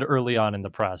happened early on in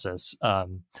the process.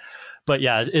 But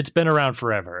yeah, it's been around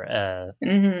forever.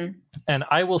 And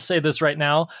I will say this right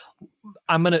now,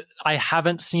 I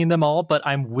haven't seen them all, but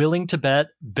I'm willing to bet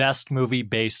best movie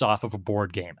based off of a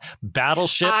board game.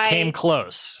 Battleship came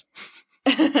close.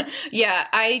 Yeah,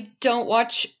 I don't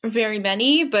watch very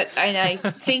many, but I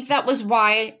think that was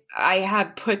why I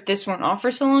had put this one off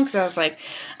for so long, because I was like,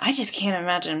 I just can't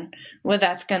imagine what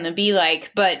that's going to be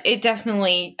like. But it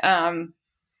definitely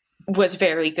was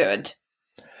very good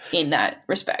in that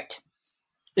respect.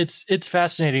 It's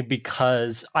fascinating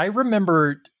because I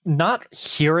remember not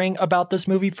hearing about this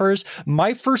movie first.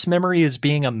 My first memory is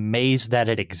being amazed that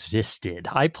it existed.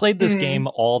 I played this game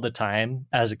all the time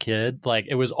as a kid. Like,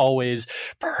 it was always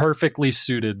perfectly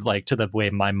suited like to the way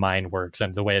my mind works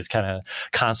and the way it's kind of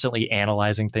constantly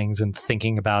analyzing things and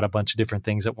thinking about a bunch of different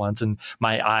things at once. And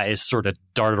my eyes sort of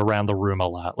darted around the room a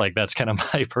lot. Like, that's kind of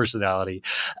my personality.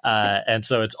 And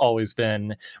so it's always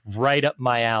been right up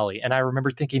my alley. And I remember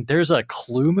thinking, there's a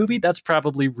Clue movie? That's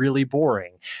probably really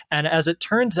boring. And as it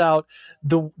turns out,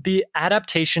 the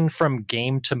adaptation from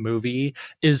game to movie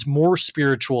is more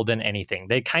spiritual than anything.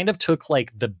 They kind of took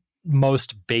like the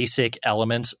most basic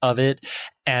elements of it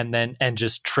and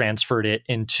just transferred it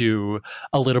into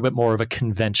a little bit more of a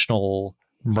conventional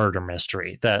murder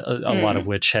mystery that a lot of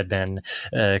which had been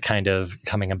kind of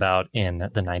coming about in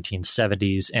the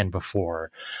 1970s and before.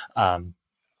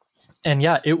 And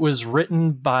yeah, it was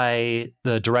written by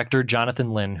the director Jonathan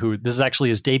Lynn, who this is actually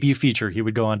his debut feature. He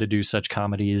would go on to do such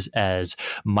comedies as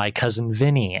My Cousin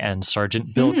Vinny and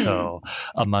Sergeant Bilko,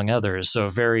 among others. So a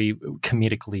very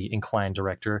comedically inclined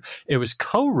director. It was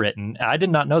co-written. I did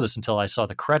not know this until I saw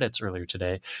the credits earlier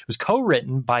today. It was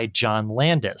co-written by John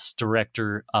Landis,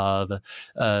 director of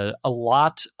a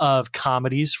lot of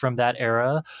comedies from that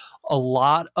era,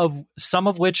 some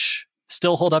of which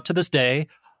still hold up to this day.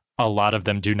 A lot of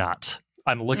them do not.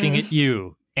 I'm looking at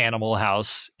you, Animal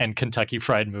House and Kentucky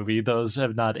Fried Movie. Those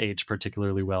have not aged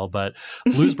particularly well, but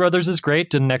Blues Brothers is great.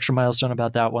 Did an extra milestone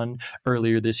about that one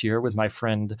earlier this year with my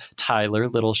friend Tyler.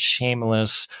 Little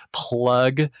shameless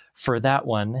plug for that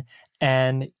one.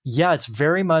 And yeah, it's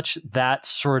very much that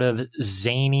sort of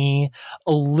zany,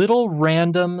 a little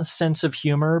random sense of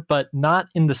humor, but not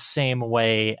in the same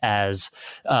way as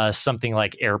something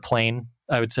like Airplane,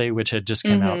 I would say, which had just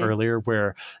come out earlier,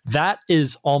 where that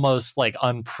is almost like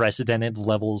unprecedented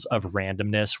levels of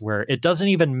randomness, where it doesn't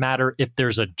even matter if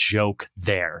there's a joke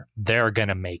there. They're going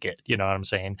to make it. You know what I'm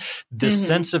saying? The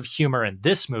sense of humor in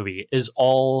this movie is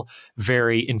all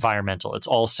very environmental. It's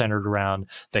all centered around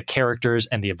the characters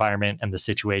and the environment and the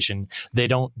situation. They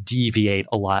don't deviate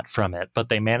a lot from it, but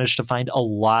they manage to find a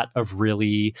lot of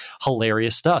really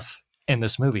hilarious stuff in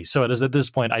this movie. So it is at this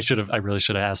point, I really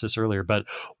should have asked this earlier, but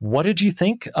what did you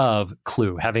think of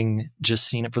Clue, having just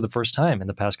seen it for the first time in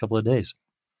the past couple of days?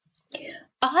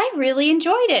 I really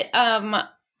enjoyed it.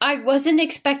 I wasn't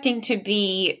expecting to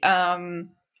be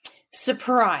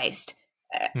surprised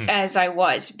as I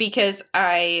was, because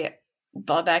I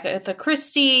thought back at the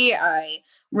Christie. I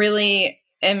really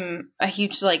am a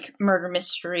huge like murder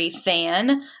mystery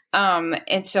fan.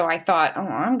 And so I thought,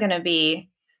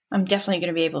 I'm definitely going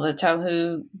to be able to tell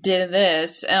who did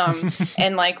this,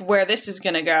 and like where this is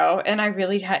going to go. And I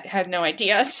really had no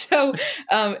idea. So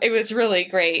it was really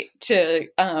great to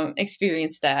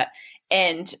experience that,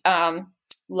 and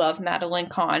love Madeline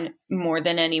Kahn more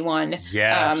than anyone.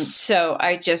 Yes. So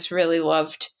I just really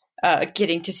loved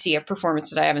getting to see a performance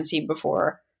that I haven't seen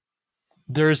before.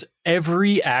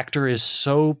 Every actor is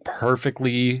so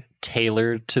perfectly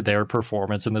tailored to their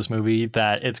performance in this movie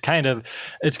that it's kind of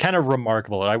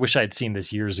remarkable. I wish I'd seen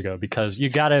this years ago, because you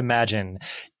got to imagine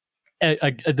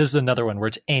this is another one where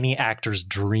it's any actor's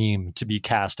dream to be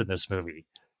cast in this movie.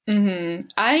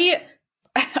 I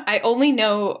only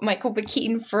know Michael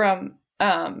McKean from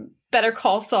Better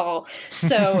Call Saul,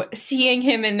 so seeing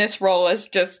him in this role is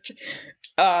just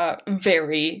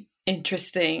very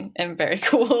interesting and very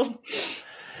cool.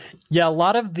 Yeah, a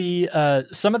lot of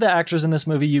some of the actors in this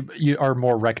movie you are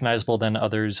more recognizable than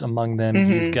others. Among them,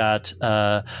 you've got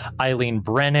Eileen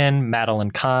Brennan,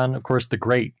 Madeline Kahn, of course, the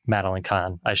great Madeline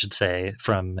Kahn, I should say,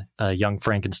 from Young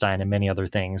Frankenstein and many other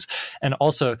things. And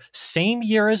also, same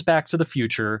year as Back to the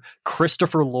Future,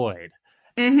 Christopher Lloyd.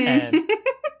 And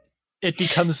it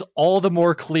becomes all the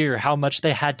more clear how much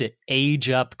they had to age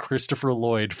up Christopher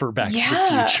Lloyd for Back to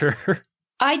the Future.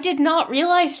 I did not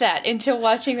realize that until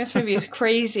watching this movie. It's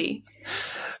crazy.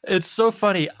 It's so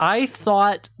funny. I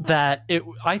thought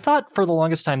for the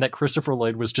longest time that Christopher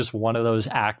Lloyd was just one of those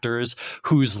actors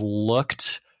who's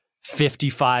looked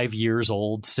 55 years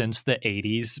old since the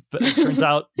 80s. But it turns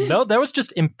out, no, that was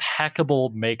just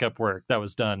impeccable makeup work that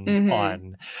was done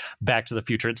on Back to the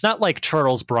Future. It's not like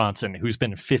Charles Bronson, who's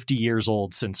been 50 years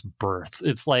old since birth.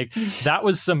 It's like, that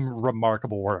was some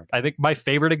remarkable work. I think my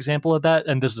favorite example of that,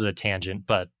 and this is a tangent,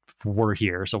 but we're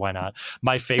here, so why not?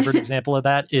 My favorite example of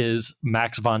that is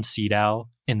Max von Sydow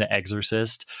in The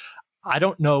Exorcist. I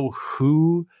don't know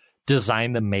who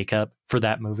designed the makeup for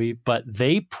that movie, but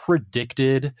they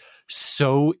predicted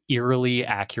so eerily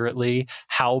accurately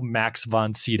how Max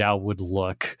von Sydow would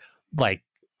look like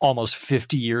almost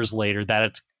 50 years later that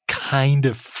it's kind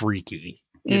of freaky,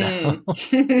 you know?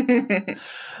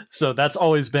 So that's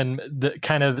always been the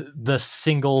kind of the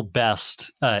single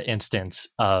best instance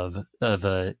of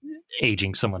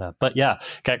aging someone up. But yeah,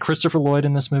 got Christopher Lloyd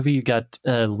in this movie. You got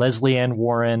Leslie Ann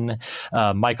Warren,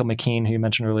 Michael McKean, who you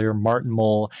mentioned earlier, Martin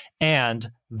Mull,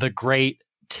 and the great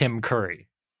Tim Curry,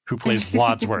 who plays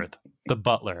Wadsworth, the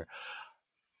butler.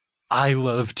 I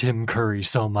love Tim Curry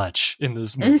so much in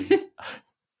this movie.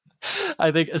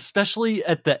 I think especially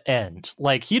at the end,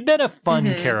 like he'd been a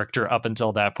fun character up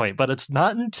until that point, but it's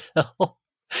not until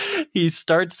he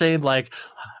starts saying like,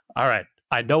 all right,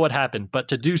 I know what happened, but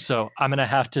to do so, I'm going to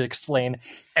have to explain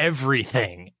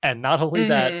everything. And not only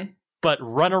that, but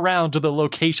run around to the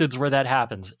locations where that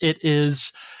happens. It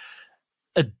is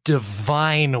a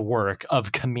divine work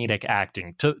of comedic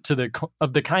acting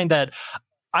of the kind that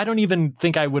I don't even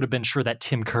think I would have been sure that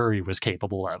Tim Curry was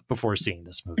capable of before seeing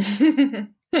this movie.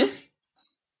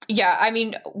 Yeah, I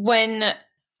mean, when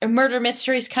murder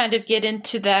mysteries kind of get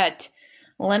into that,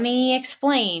 let me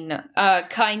explain,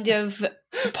 kind of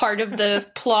part of the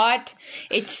plot,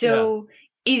 it's so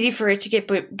easy for it to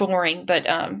get boring, but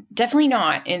definitely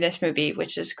not in this movie,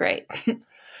 which is great.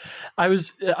 I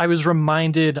was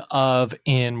reminded of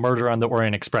in Murder on the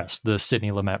Orient Express, the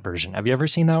Sidney Lumet version. Have you ever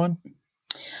seen that one?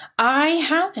 I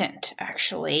haven't,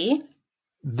 actually.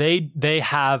 They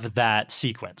have that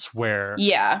sequence where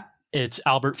it's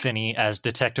Albert Finney as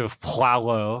Detective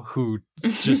Poirot, who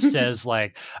just says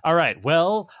like, all right,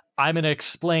 well, I'm going to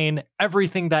explain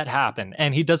everything that happened.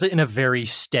 And he does it in a very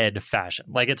stead fashion.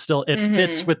 Like it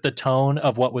fits with the tone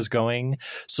of what was going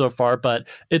so far. But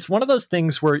it's one of those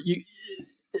things where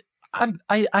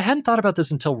I hadn't thought about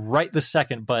this until right this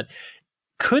second, but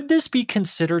could this be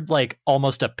considered like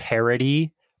almost a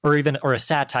parody or a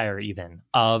satire even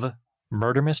of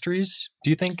murder mysteries? Do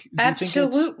you think?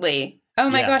 Absolutely. Oh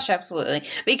my gosh, absolutely.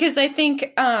 Because I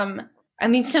think, I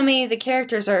mean, so many of the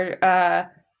characters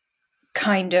are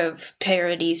kind of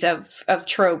parodies of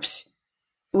tropes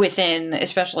within,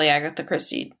 especially Agatha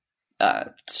Christie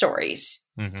stories.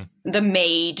 Mm-hmm. The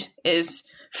maid is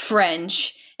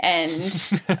French,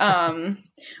 and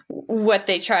what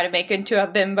they try to make into a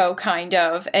bimbo, kind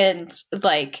of, and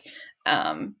like,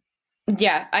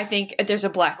 I think there's a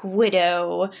Black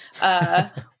Widow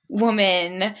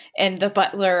woman and the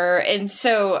butler, and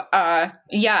so I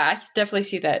definitely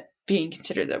see that being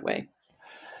considered that way.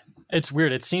 It's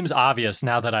weird. It seems obvious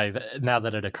now that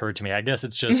it occurred to me. I guess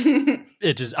it's just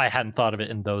I hadn't thought of it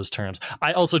in those terms.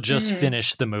 I also just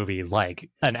finished the movie like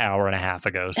an hour and a half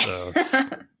ago, so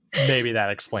maybe that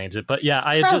explains it. But yeah,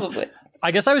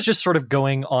 I guess I was just sort of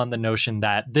going on the notion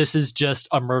that this is just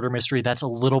a murder mystery that's a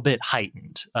little bit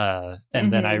heightened.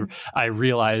 And then I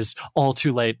realized all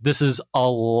too late, this is a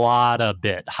lot a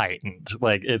bit heightened.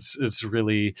 Like it's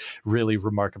really, really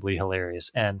remarkably hilarious.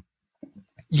 And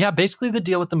yeah, basically the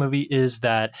deal with the movie is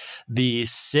that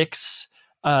these six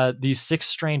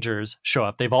strangers show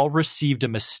up. They've all received a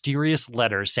mysterious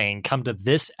letter saying, come to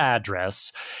this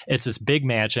address. It's this big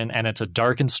mansion and it's a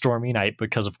dark and stormy night,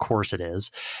 because of course it is.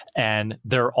 And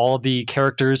they're all the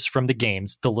characters from the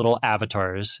games, the little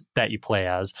avatars that you play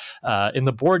as. In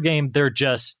the board game, they're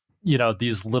just,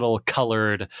 these little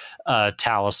colored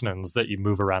talismans that you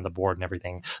move around the board and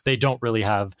everything. They don't really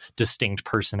have distinct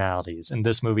personalities. In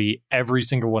this movie, every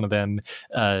single one of them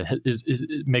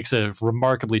makes a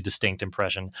remarkably distinct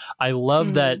impression. I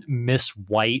love that Miss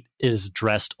White is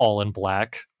dressed all in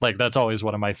black. Like that's always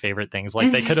one of my favorite things.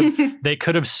 Like they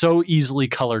could have so easily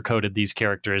color coded these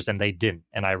characters and they didn't.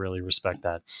 And I really respect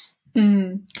that.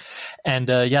 And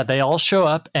they all show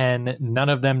up and none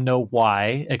of them know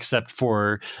why, except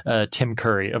for Tim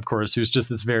Curry, of course, who's just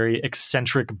this very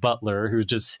eccentric butler who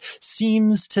just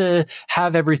seems to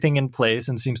have everything in place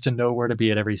and seems to know where to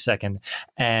be at every second.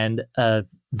 And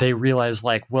they realize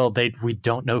like, well, we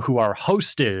don't know who our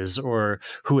host is or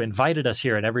who invited us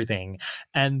here and everything.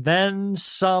 And then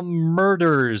some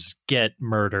murders get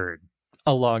murdered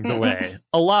along the way,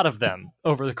 a lot of them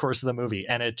over the course of the movie,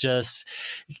 and it just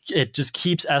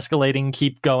keeps escalating,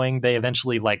 keep going. They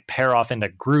eventually like pair off into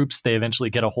groups. They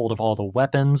eventually get a hold of all the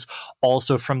weapons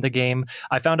also from the game.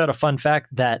 I found out a fun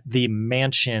fact that the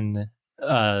mansion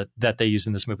that they use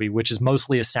in this movie, which is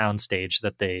mostly a soundstage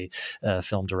that they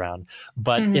filmed around,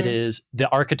 but it is, the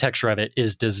architecture of it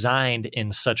is designed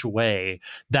in such a way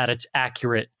that it's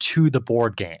accurate to the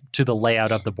board game, to the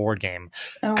layout of the board game,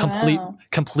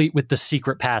 complete with the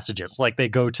secret passages. Like they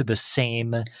go to the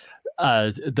same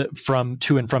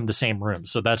to and from the same room.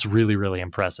 So that's really, really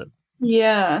impressive.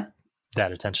 Yeah.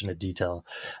 That attention to detail.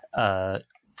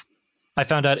 I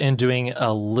found out in doing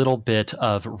a little bit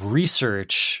of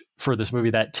research for this movie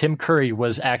that Tim Curry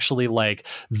was actually like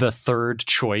the third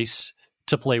choice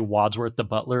to play Wadsworth the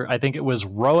butler. I think it was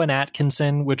Rowan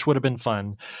Atkinson, which would have been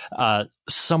fun.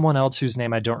 Someone else whose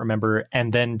name I don't remember.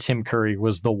 And then Tim Curry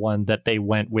was the one that they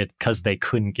went with because they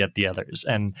couldn't get the others.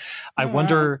 And I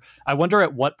wonder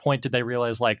at what point did they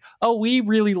realize like, oh, we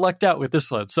really lucked out with this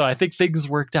one. So I think things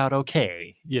worked out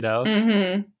okay,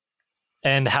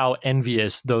 And how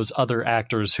envious those other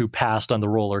actors who passed on the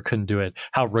role or couldn't do it,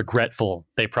 how regretful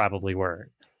they probably were.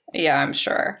 Yeah, I'm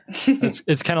sure.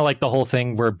 It's kind of like the whole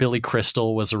thing where Billy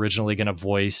Crystal was originally going to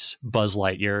voice Buzz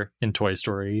Lightyear in Toy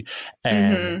Story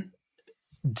and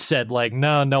said like,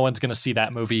 no one's going to see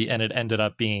that movie. And it ended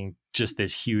up being just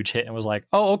this huge hit and was like,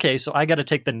 oh, okay, so I got to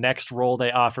take the next role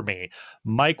they offer me.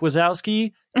 Mike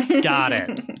Wazowski, got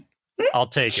it. I'll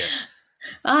take it.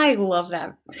 I love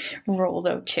that role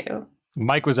though, too.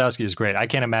 Mike Wazowski is great. I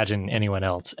can't imagine anyone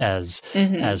else as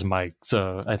Mike.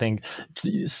 So I think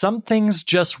some things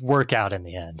just work out in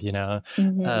the end, you know.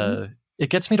 It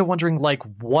gets me to wondering, like,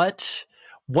 what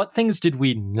things did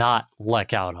we not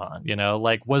luck out on? You know,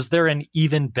 like, was there an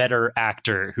even better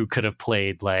actor who could have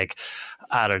played, like,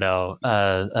 I don't know,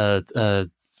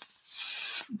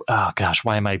 oh gosh,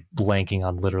 why am I blanking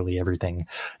on literally everything?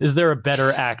 Is there a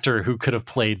better actor who could have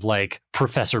played like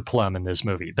Professor Plum in this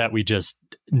movie that we just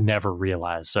never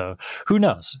realized? So who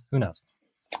knows? Who knows?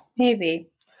 Maybe.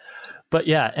 But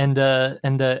yeah, and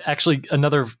actually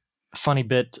another funny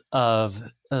bit of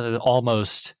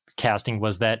almost casting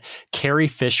was that Carrie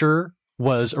Fisher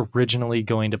was originally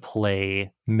going to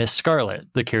play Miss Scarlet,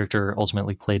 the character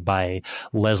ultimately played by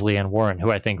Leslie Ann Warren, who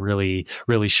I think really,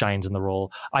 really shines in the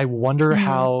role. I wonder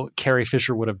how Carrie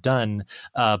Fisher would have done,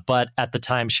 but at the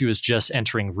time she was just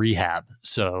entering rehab,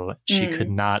 so she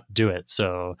could not do it.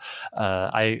 So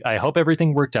I hope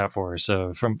everything worked out for her.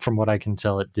 So from what I can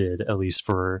tell, it did, at least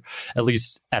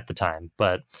at the time.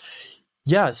 But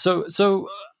yeah, so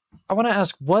I want to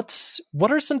ask, what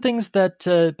are some things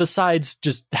that, besides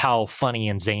just how funny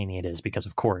and zany it is, because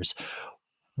of course,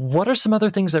 what are some other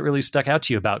things that really stuck out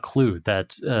to you about Clue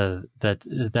that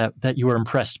you were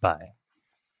impressed by?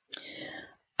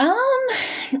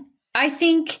 I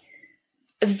think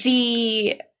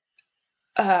the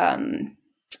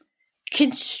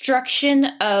construction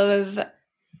of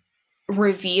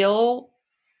reveal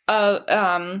of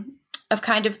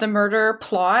kind of the murder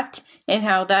plot and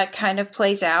how that kind of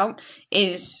plays out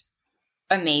is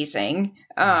amazing.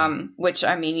 Which,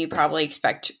 I mean, you probably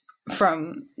expect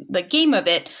from the game of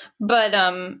it, but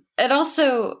it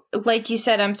also, like you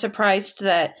said, I'm surprised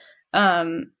that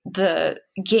the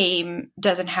game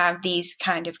doesn't have these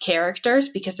kind of characters,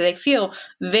 because they feel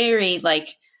very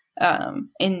like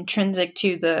intrinsic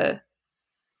to the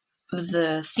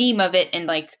theme of it and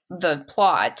like the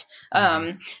plot.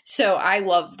 So I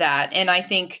love that, and I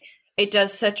think it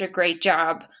does such a great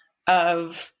job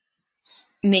of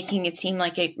making it seem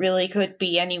like it really could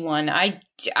be anyone. I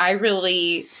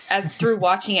really, as through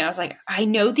watching it, I was like, I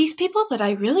know these people, but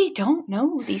I really don't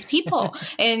know these people.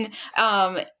 And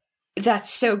that's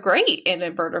so great in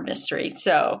a murder mystery.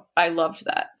 So I loved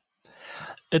that.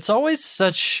 It's always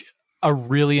such a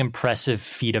really impressive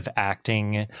feat of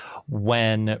acting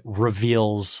when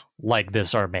reveals like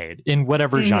this are made in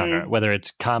whatever genre, whether it's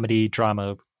comedy,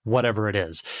 drama, whatever it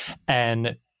is.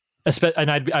 And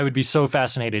I would be so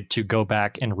fascinated to go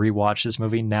back and rewatch this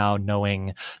movie now,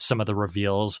 knowing some of the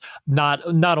reveals, not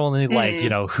only like, you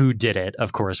know, who did it,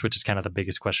 of course, which is kind of the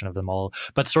biggest question of them all,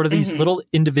 but sort of these little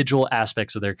individual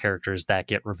aspects of their characters that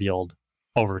get revealed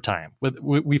over time.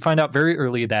 We find out very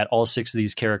early that all 6 of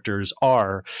these characters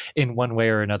are, in one way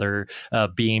or another,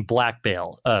 being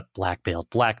blackmailed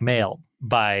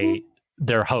by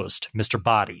their host, Mr.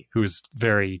 Body, who's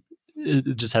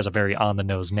just has a very on the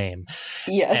nose name.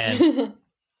 Yes. And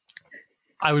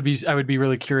I would be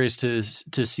really curious to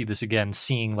see this again,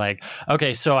 seeing like,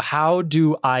 okay, so how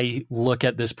do I look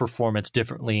at this performance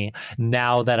differently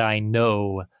now that I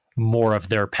know more of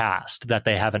their past that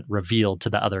they haven't revealed to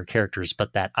the other characters,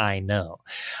 but that I know.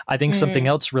 I think something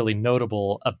else really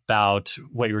notable about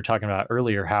what you were talking about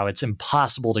earlier, how it's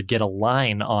impossible to get a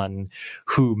line on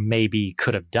who maybe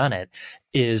could have done it,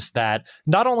 is that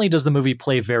not only does the movie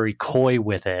play very coy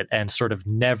with it and sort of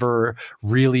never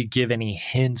really give any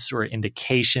hints or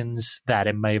indications that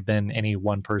it may have been any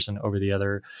one person over the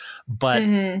other, but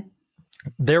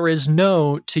there is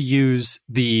no, to use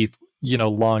the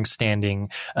long-standing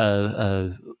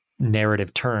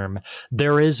narrative term,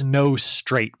 there is no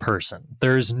straight person.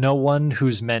 There's no one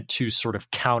who's meant to sort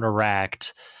of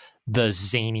counteract the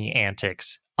zany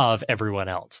antics of everyone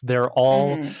else. They're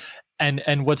all,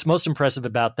 and what's most impressive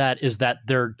about that is that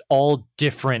they're all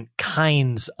different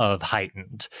kinds of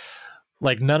heightened.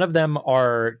 Like none of them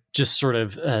are just sort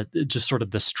of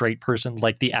the straight person,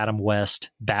 like the Adam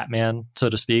West Batman, so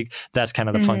to speak. That's kind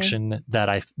of the function that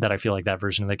I feel like that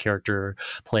version of the character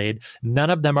played.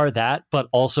 None of them are that, but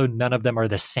also none of them are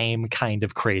the same kind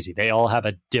of crazy. They all have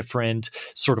a different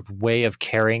sort of way of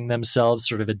carrying themselves,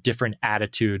 sort of a different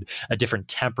attitude, a different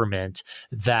temperament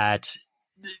that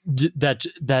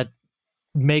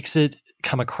makes it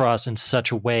come across in such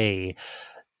a way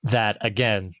that,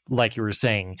 again, like you were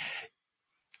saying,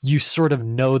 you sort of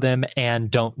know them and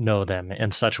don't know them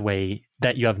in such a way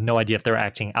that you have no idea if they're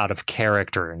acting out of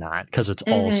character or not, because it's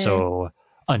all so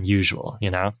unusual,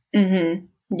 you know?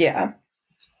 Yeah.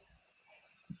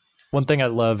 One thing I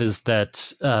love is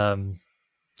that, and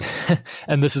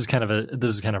this is kind of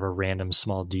a random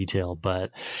small detail,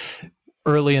 but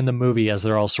early in the movie, as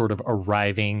they're all sort of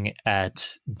arriving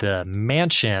at the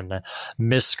mansion,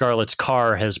 Miss Scarlet's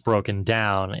car has broken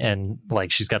down, and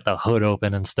like she's got the hood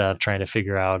open and stuff, trying to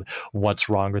figure out what's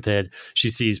wrong with it. She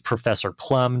sees Professor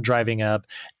Plum driving up,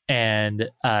 and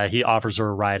he offers her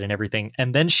a ride and everything.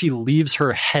 And then she leaves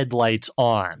her headlights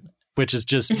on, which is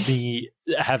just me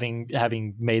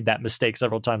having made that mistake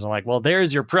several times. I'm like, well,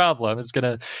 there's your problem. It's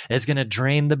gonna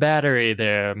drain the battery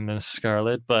there, Miss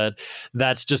Scarlet. But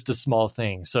that's just a small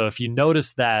thing. So if you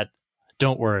notice that,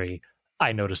 don't worry.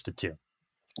 I noticed it too.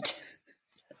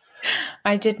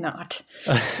 I did not.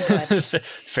 But...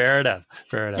 Fair enough.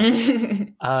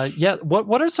 Yeah.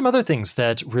 What are some other things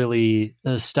that really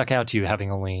stuck out to you,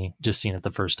 having only just seen it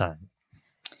the first time?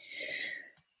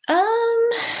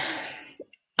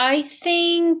 I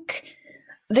think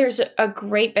there's a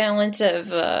great balance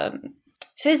of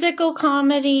physical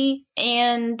comedy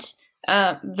and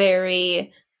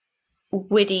very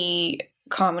witty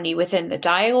comedy within the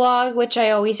dialogue, which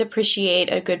I always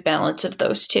appreciate a good balance of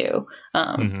those two.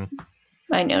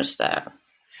 I noticed that.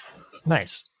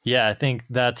 Nice. Yeah, I think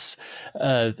that's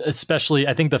especially,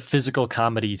 I think the physical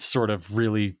comedy sort of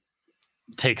really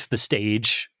takes the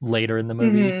stage later in the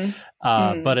movie,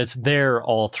 but it's there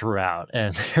all throughout,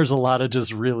 and there's a lot of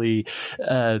just really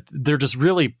they're just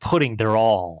really putting their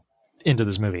all into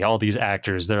this movie. All these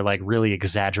actors, they're like really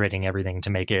exaggerating everything to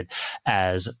make it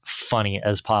as funny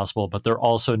as possible, but they're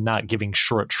also not giving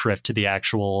short shrift to the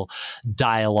actual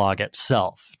dialogue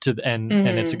itself. And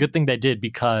it's a good thing they did,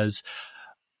 because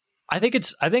I think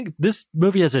this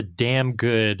movie has a damn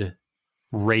good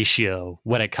ratio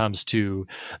when it comes to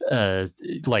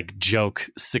like joke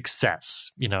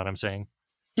success. You know what I'm saying?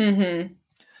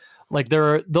 Like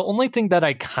the only thing that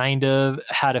I kind of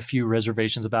had a few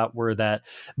reservations about were that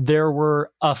there were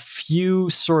a few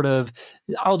sort of,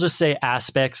 I'll just say,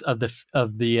 aspects of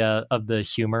the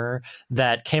humor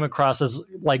that came across as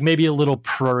like maybe a little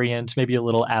prurient, maybe a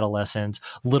little adolescent,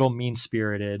 little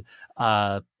mean-spirited.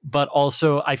 But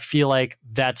also I feel like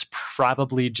that's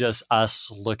probably just us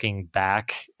looking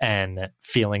back and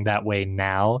feeling that way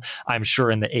now. I'm sure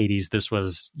in the 80s this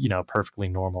was, perfectly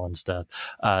normal and stuff.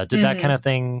 Did that kind of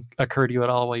thing occur to you at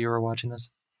all while you were watching this?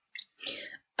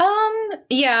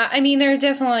 Yeah, I mean, there are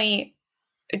definitely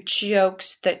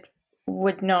jokes that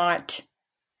would not,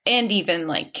 and even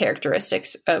like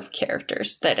characteristics of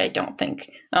characters that I don't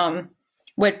think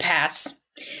would pass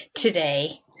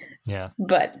today. Yeah.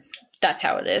 But that's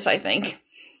how it is, I think.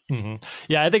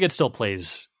 Yeah, I think it still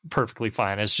plays perfectly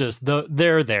fine. It's just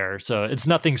they're there, so it's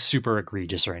nothing super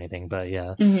egregious or anything. But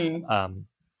yeah,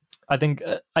 I think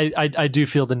I do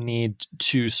feel the need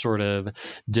to sort of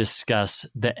discuss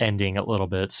the ending a little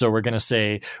bit. So we're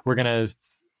gonna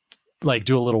like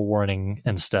do a little warning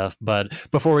and stuff. But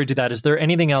before we do that, is there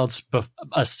anything else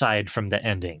aside from the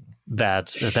ending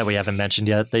that we haven't mentioned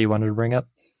yet that you wanted to bring up?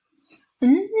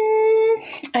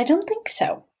 I don't think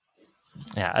so.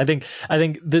 Yeah, I think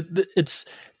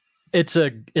it's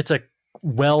a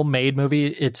well-made movie.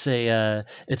 It's a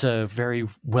very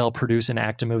well-produced and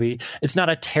acted movie. It's not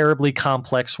a terribly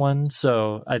complex one,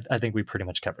 so I think we pretty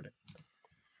much covered it.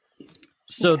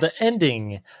 So yes. The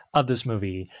ending of this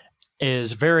movie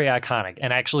is very iconic,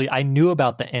 and actually, I knew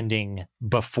about the ending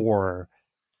before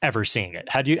ever seeing it.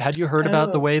 Had you heard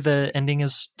about the way the ending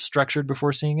is structured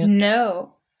before seeing it?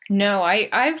 No,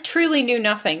 I truly knew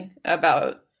nothing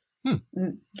about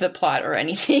the plot or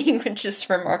anything, which is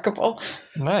remarkable.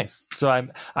 Nice. So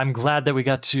I'm glad that we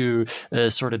got to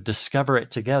sort of discover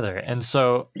it together. And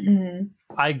so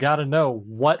I got to know,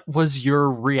 what was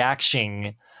your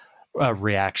reaction?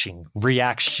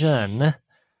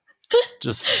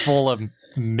 Just full of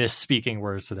misspeaking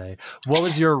words today. What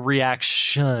was your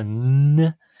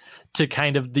reaction to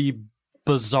kind of the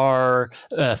bizarre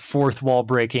fourth wall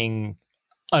breaking,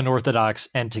 unorthodox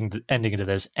ending to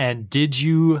this? And did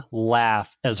you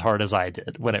laugh as hard as I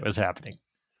did when it was happening?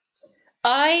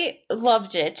 I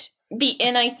loved it.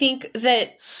 And I think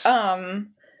that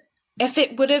if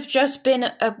it would have just been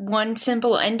a one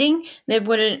simple ending, it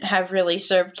wouldn't have really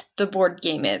served the board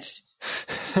game as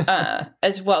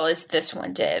well as this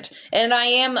one did. And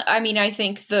I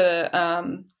think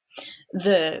the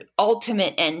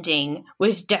ultimate ending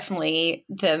was definitely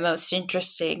the most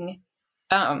interesting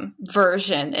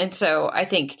version, and so I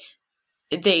think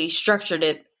they structured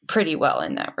it pretty well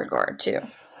in that regard too.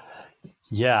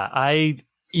 Yeah, I,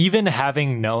 even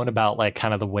having known about like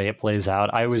kind of the way it plays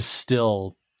out, I was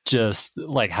still just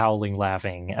like howling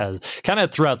laughing as kind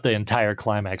of throughout the entire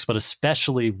climax, but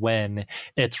especially when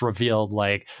it's revealed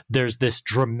like there's this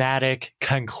dramatic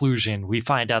conclusion. We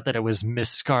find out that it was Miss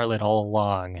Scarlet all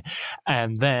along,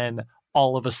 and then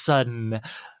all of a sudden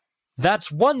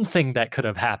that's one thing that could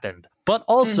have happened. But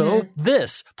also,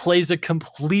 this plays a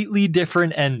completely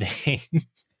different ending.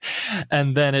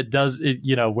 And then it does,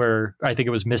 where I think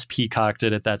it was Miss Peacock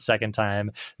did it that second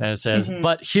time. And it says,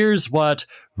 but here's what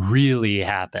really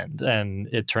happened. And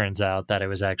it turns out that it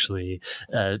was actually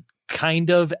kind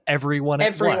of everyone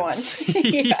at once.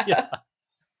 Yeah.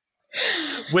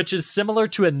 Which is similar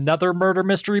to another murder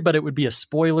mystery, but it would be a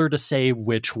spoiler to say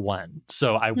which one.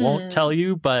 So I won't tell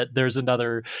you, but there's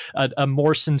another, a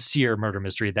more sincere murder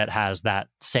mystery that has that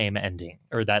same ending,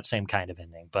 or that same kind of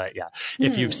ending. But yeah,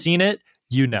 if you've seen it,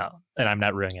 you know, and I'm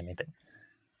not ruining anything.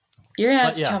 You're going to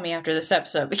have to tell me after this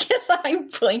episode, because I'm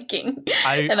blinking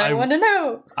I want to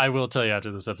know. I will tell you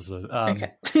after this episode.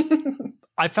 Okay.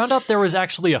 I found out there was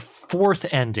actually a fourth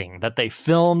ending that they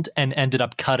filmed and ended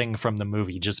up cutting from the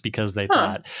movie just because they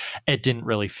thought it didn't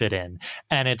really fit in.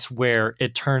 And it's where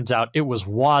it turns out it was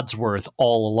Wadsworth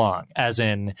all along, as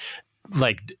in,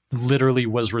 like, literally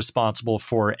was responsible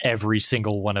for every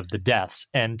single one of the deaths,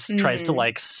 and tries to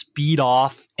like speed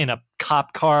off in a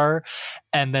cop car,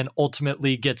 and then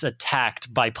ultimately gets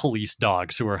attacked by police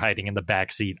dogs who are hiding in the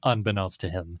backseat unbeknownst to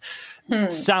him.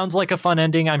 Sounds like a fun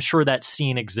ending. I'm sure that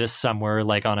scene exists somewhere,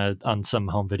 like on some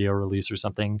home video release or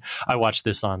something. I watched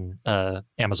this on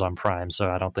Amazon Prime, so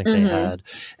I don't think they had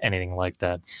anything like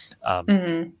that.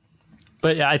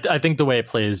 But yeah, I think the way it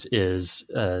plays is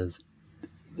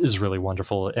really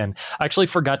wonderful. And I actually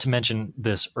forgot to mention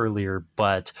this earlier,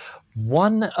 but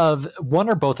one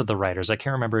or both of the writers, I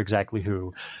can't remember exactly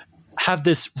who, have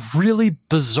this really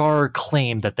bizarre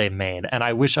claim that they made. And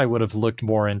I wish I would have looked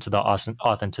more into the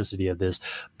authenticity of this,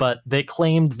 but they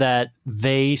claimed that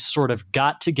they sort of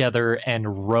got together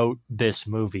and wrote this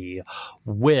movie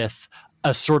with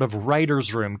a sort of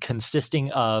writer's room consisting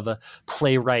of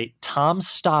playwright Tom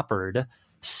Stoppard,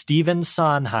 Stephen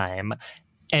Sondheim,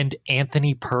 and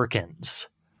Anthony Perkins.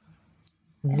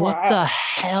 What the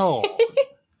hell?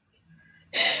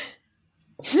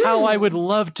 How I would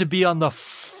love to be on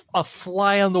a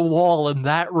fly on the wall in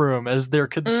that room as they're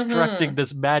constructing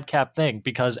this madcap thing,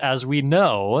 because as we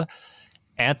know,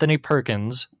 Anthony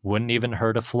Perkins wouldn't even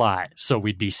hurt a fly, so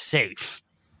we'd be safe.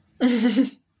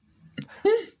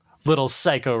 Little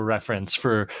Psycho reference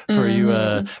for you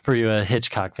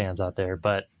Hitchcock fans out there,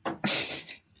 but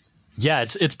yeah,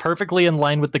 it's perfectly in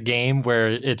line with the game, where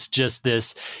it's just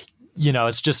this,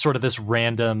 it's just sort of this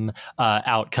random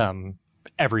outcome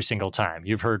every single time.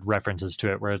 You've heard references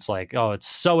to it where it's like, oh, it's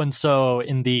so-and-so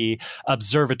in the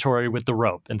observatory with the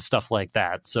rope and stuff like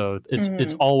that. So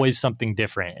it's always something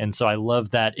different. And so I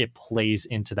love that it plays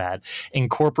into that,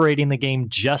 incorporating the game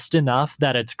just enough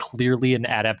that it's clearly an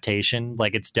adaptation.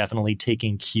 Like, it's definitely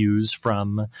taking cues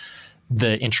from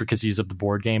the intricacies of the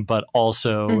board game, but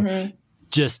also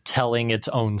just telling its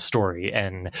own story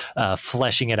and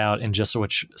fleshing it out in just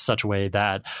such a way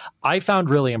that I found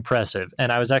really impressive.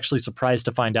 And I was actually surprised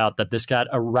to find out that this got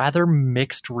a rather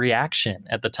mixed reaction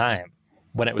at the time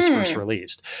when it was first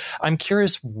released. I'm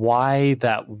curious why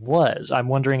that was. I'm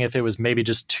wondering if it was maybe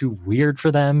just too weird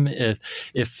for them,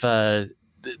 if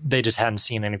they just hadn't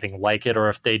seen anything like it, or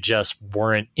if they just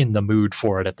weren't in the mood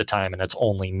for it at the time, and it's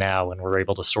only now when we're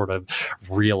able to sort of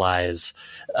realize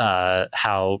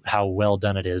how well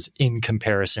done it is in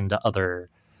comparison to other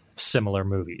similar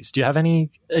movies. Do you have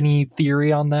any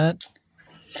theory on that?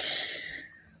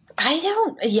 I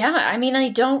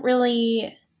don't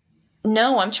really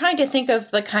know. I'm trying to think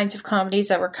of the kinds of comedies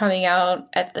that were coming out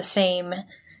at the same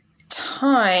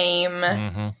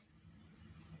time.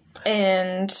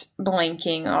 And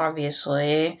blanking,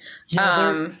 obviously.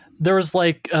 Yeah, there was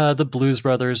like the Blues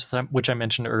Brothers, which I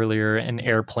mentioned earlier, and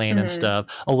Airplane and stuff.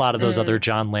 A lot of those other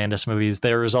John Landis movies.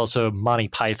 There was also Monty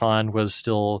Python was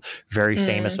still very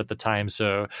famous at the time.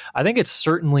 So I think it's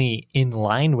certainly in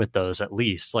line with those, at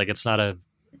least. Like, it's not a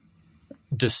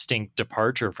distinct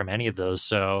departure from any of those.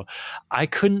 So I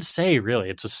couldn't say,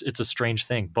 really. It's a strange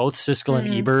thing. Both Siskel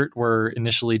and Ebert were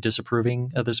initially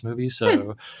disapproving of this movie.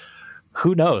 So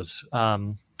who knows?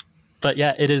 But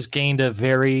yeah, it has gained a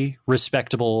very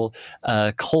respectable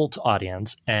cult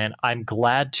audience, and I'm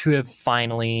glad to have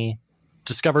finally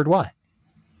discovered why.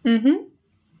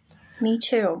 Me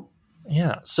too.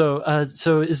 Yeah. So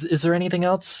is there anything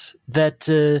else that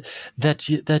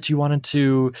you wanted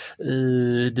to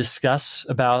discuss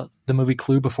about the movie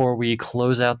Clue before we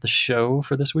close out the show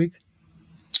for this week?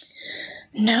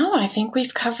 No, I think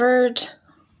we've covered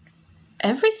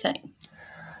everything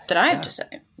that I have to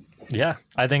say. Yeah,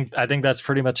 I think that's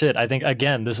pretty much it. I think,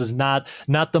 again, this is not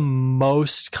the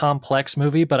most complex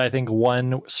movie, but I think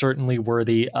one certainly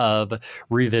worthy of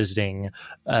revisiting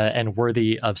and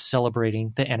worthy of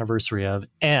celebrating the anniversary of.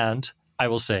 And I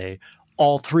will say,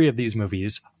 all three of these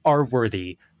movies are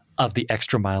worthy of the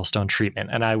extra milestone treatment.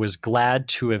 And I was glad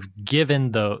to have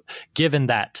given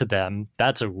that to them.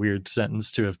 That's a weird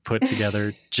sentence to have put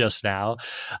together just now.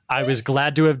 I was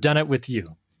glad to have done it with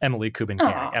you, Emily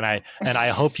Kubenkanek. And I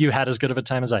hope you had as good of a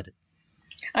time as I did.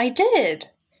 I did.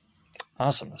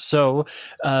 Awesome. So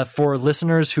for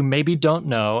listeners who maybe don't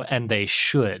know, and they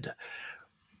should,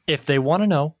 if they want to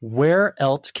know, where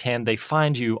else can they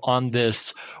find you on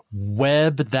this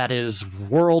web that is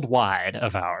worldwide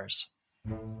of ours?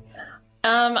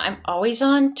 I'm always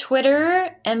on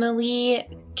Twitter, Emily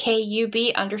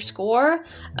KUB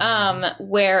 _,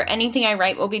 where anything I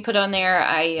write will be put on there.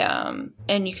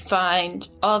 And you can find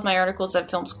all of my articles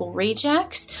at Film School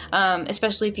Rejects,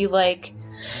 especially if you like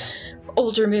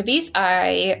older movies.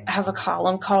 I have a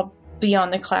column called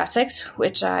Beyond the Classics,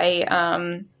 which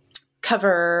I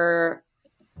cover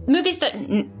movies that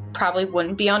probably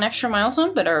wouldn't be on Extra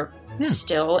Milestone, but are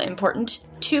still important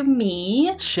to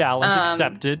me. Challenge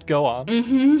accepted. Go on.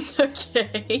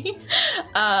 Okay.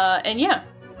 And yeah.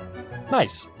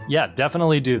 Nice. Yeah,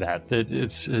 definitely do that.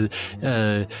 It's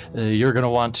you're gonna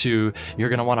want to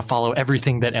follow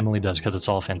everything that Emily does because it's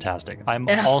all fantastic. I'm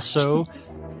also.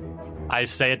 I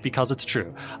say it because it's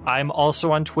true. I'm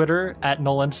also on Twitter at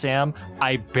Nolan Sam.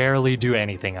 I barely do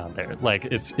anything on there. Like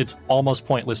it's almost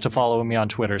pointless to follow me on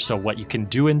Twitter. So what you can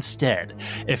do instead,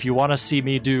 if you want to see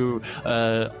me do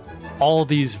all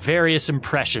these various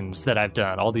impressions that I've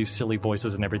done, all these silly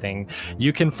voices and everything,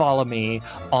 you can follow me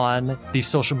on the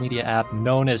social media app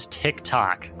known as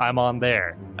TikTok. I'm on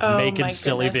there making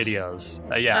silly videos.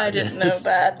 I didn't know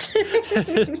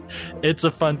that. It's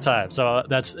a fun time. So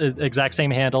that's the exact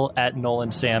same handle at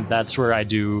Nolan Sam. That's where I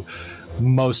do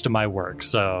most of my work.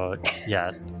 So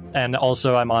yeah. And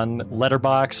also I'm on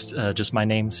Letterboxd, just my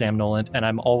name, Sam Nolan, and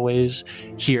I'm always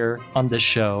here on this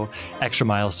show, Extra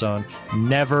Milestone,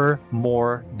 never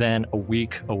more than a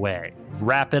week away.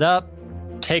 Wrap it up,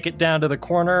 take it down to the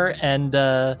corner, and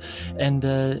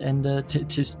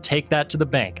just take that to the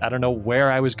bank. I don't know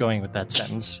where I was going with that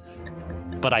sentence,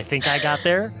 but I think I got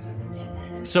there.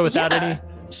 So without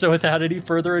any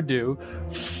further ado,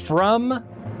 from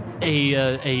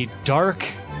a dark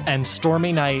and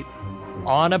stormy night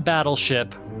on a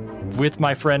battleship with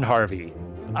my friend Harvey,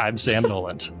 I'm Sam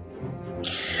Noland.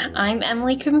 I'm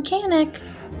Emily Kubenkanek.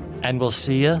 And we'll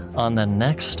see you on the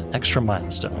next Extra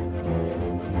Milestone.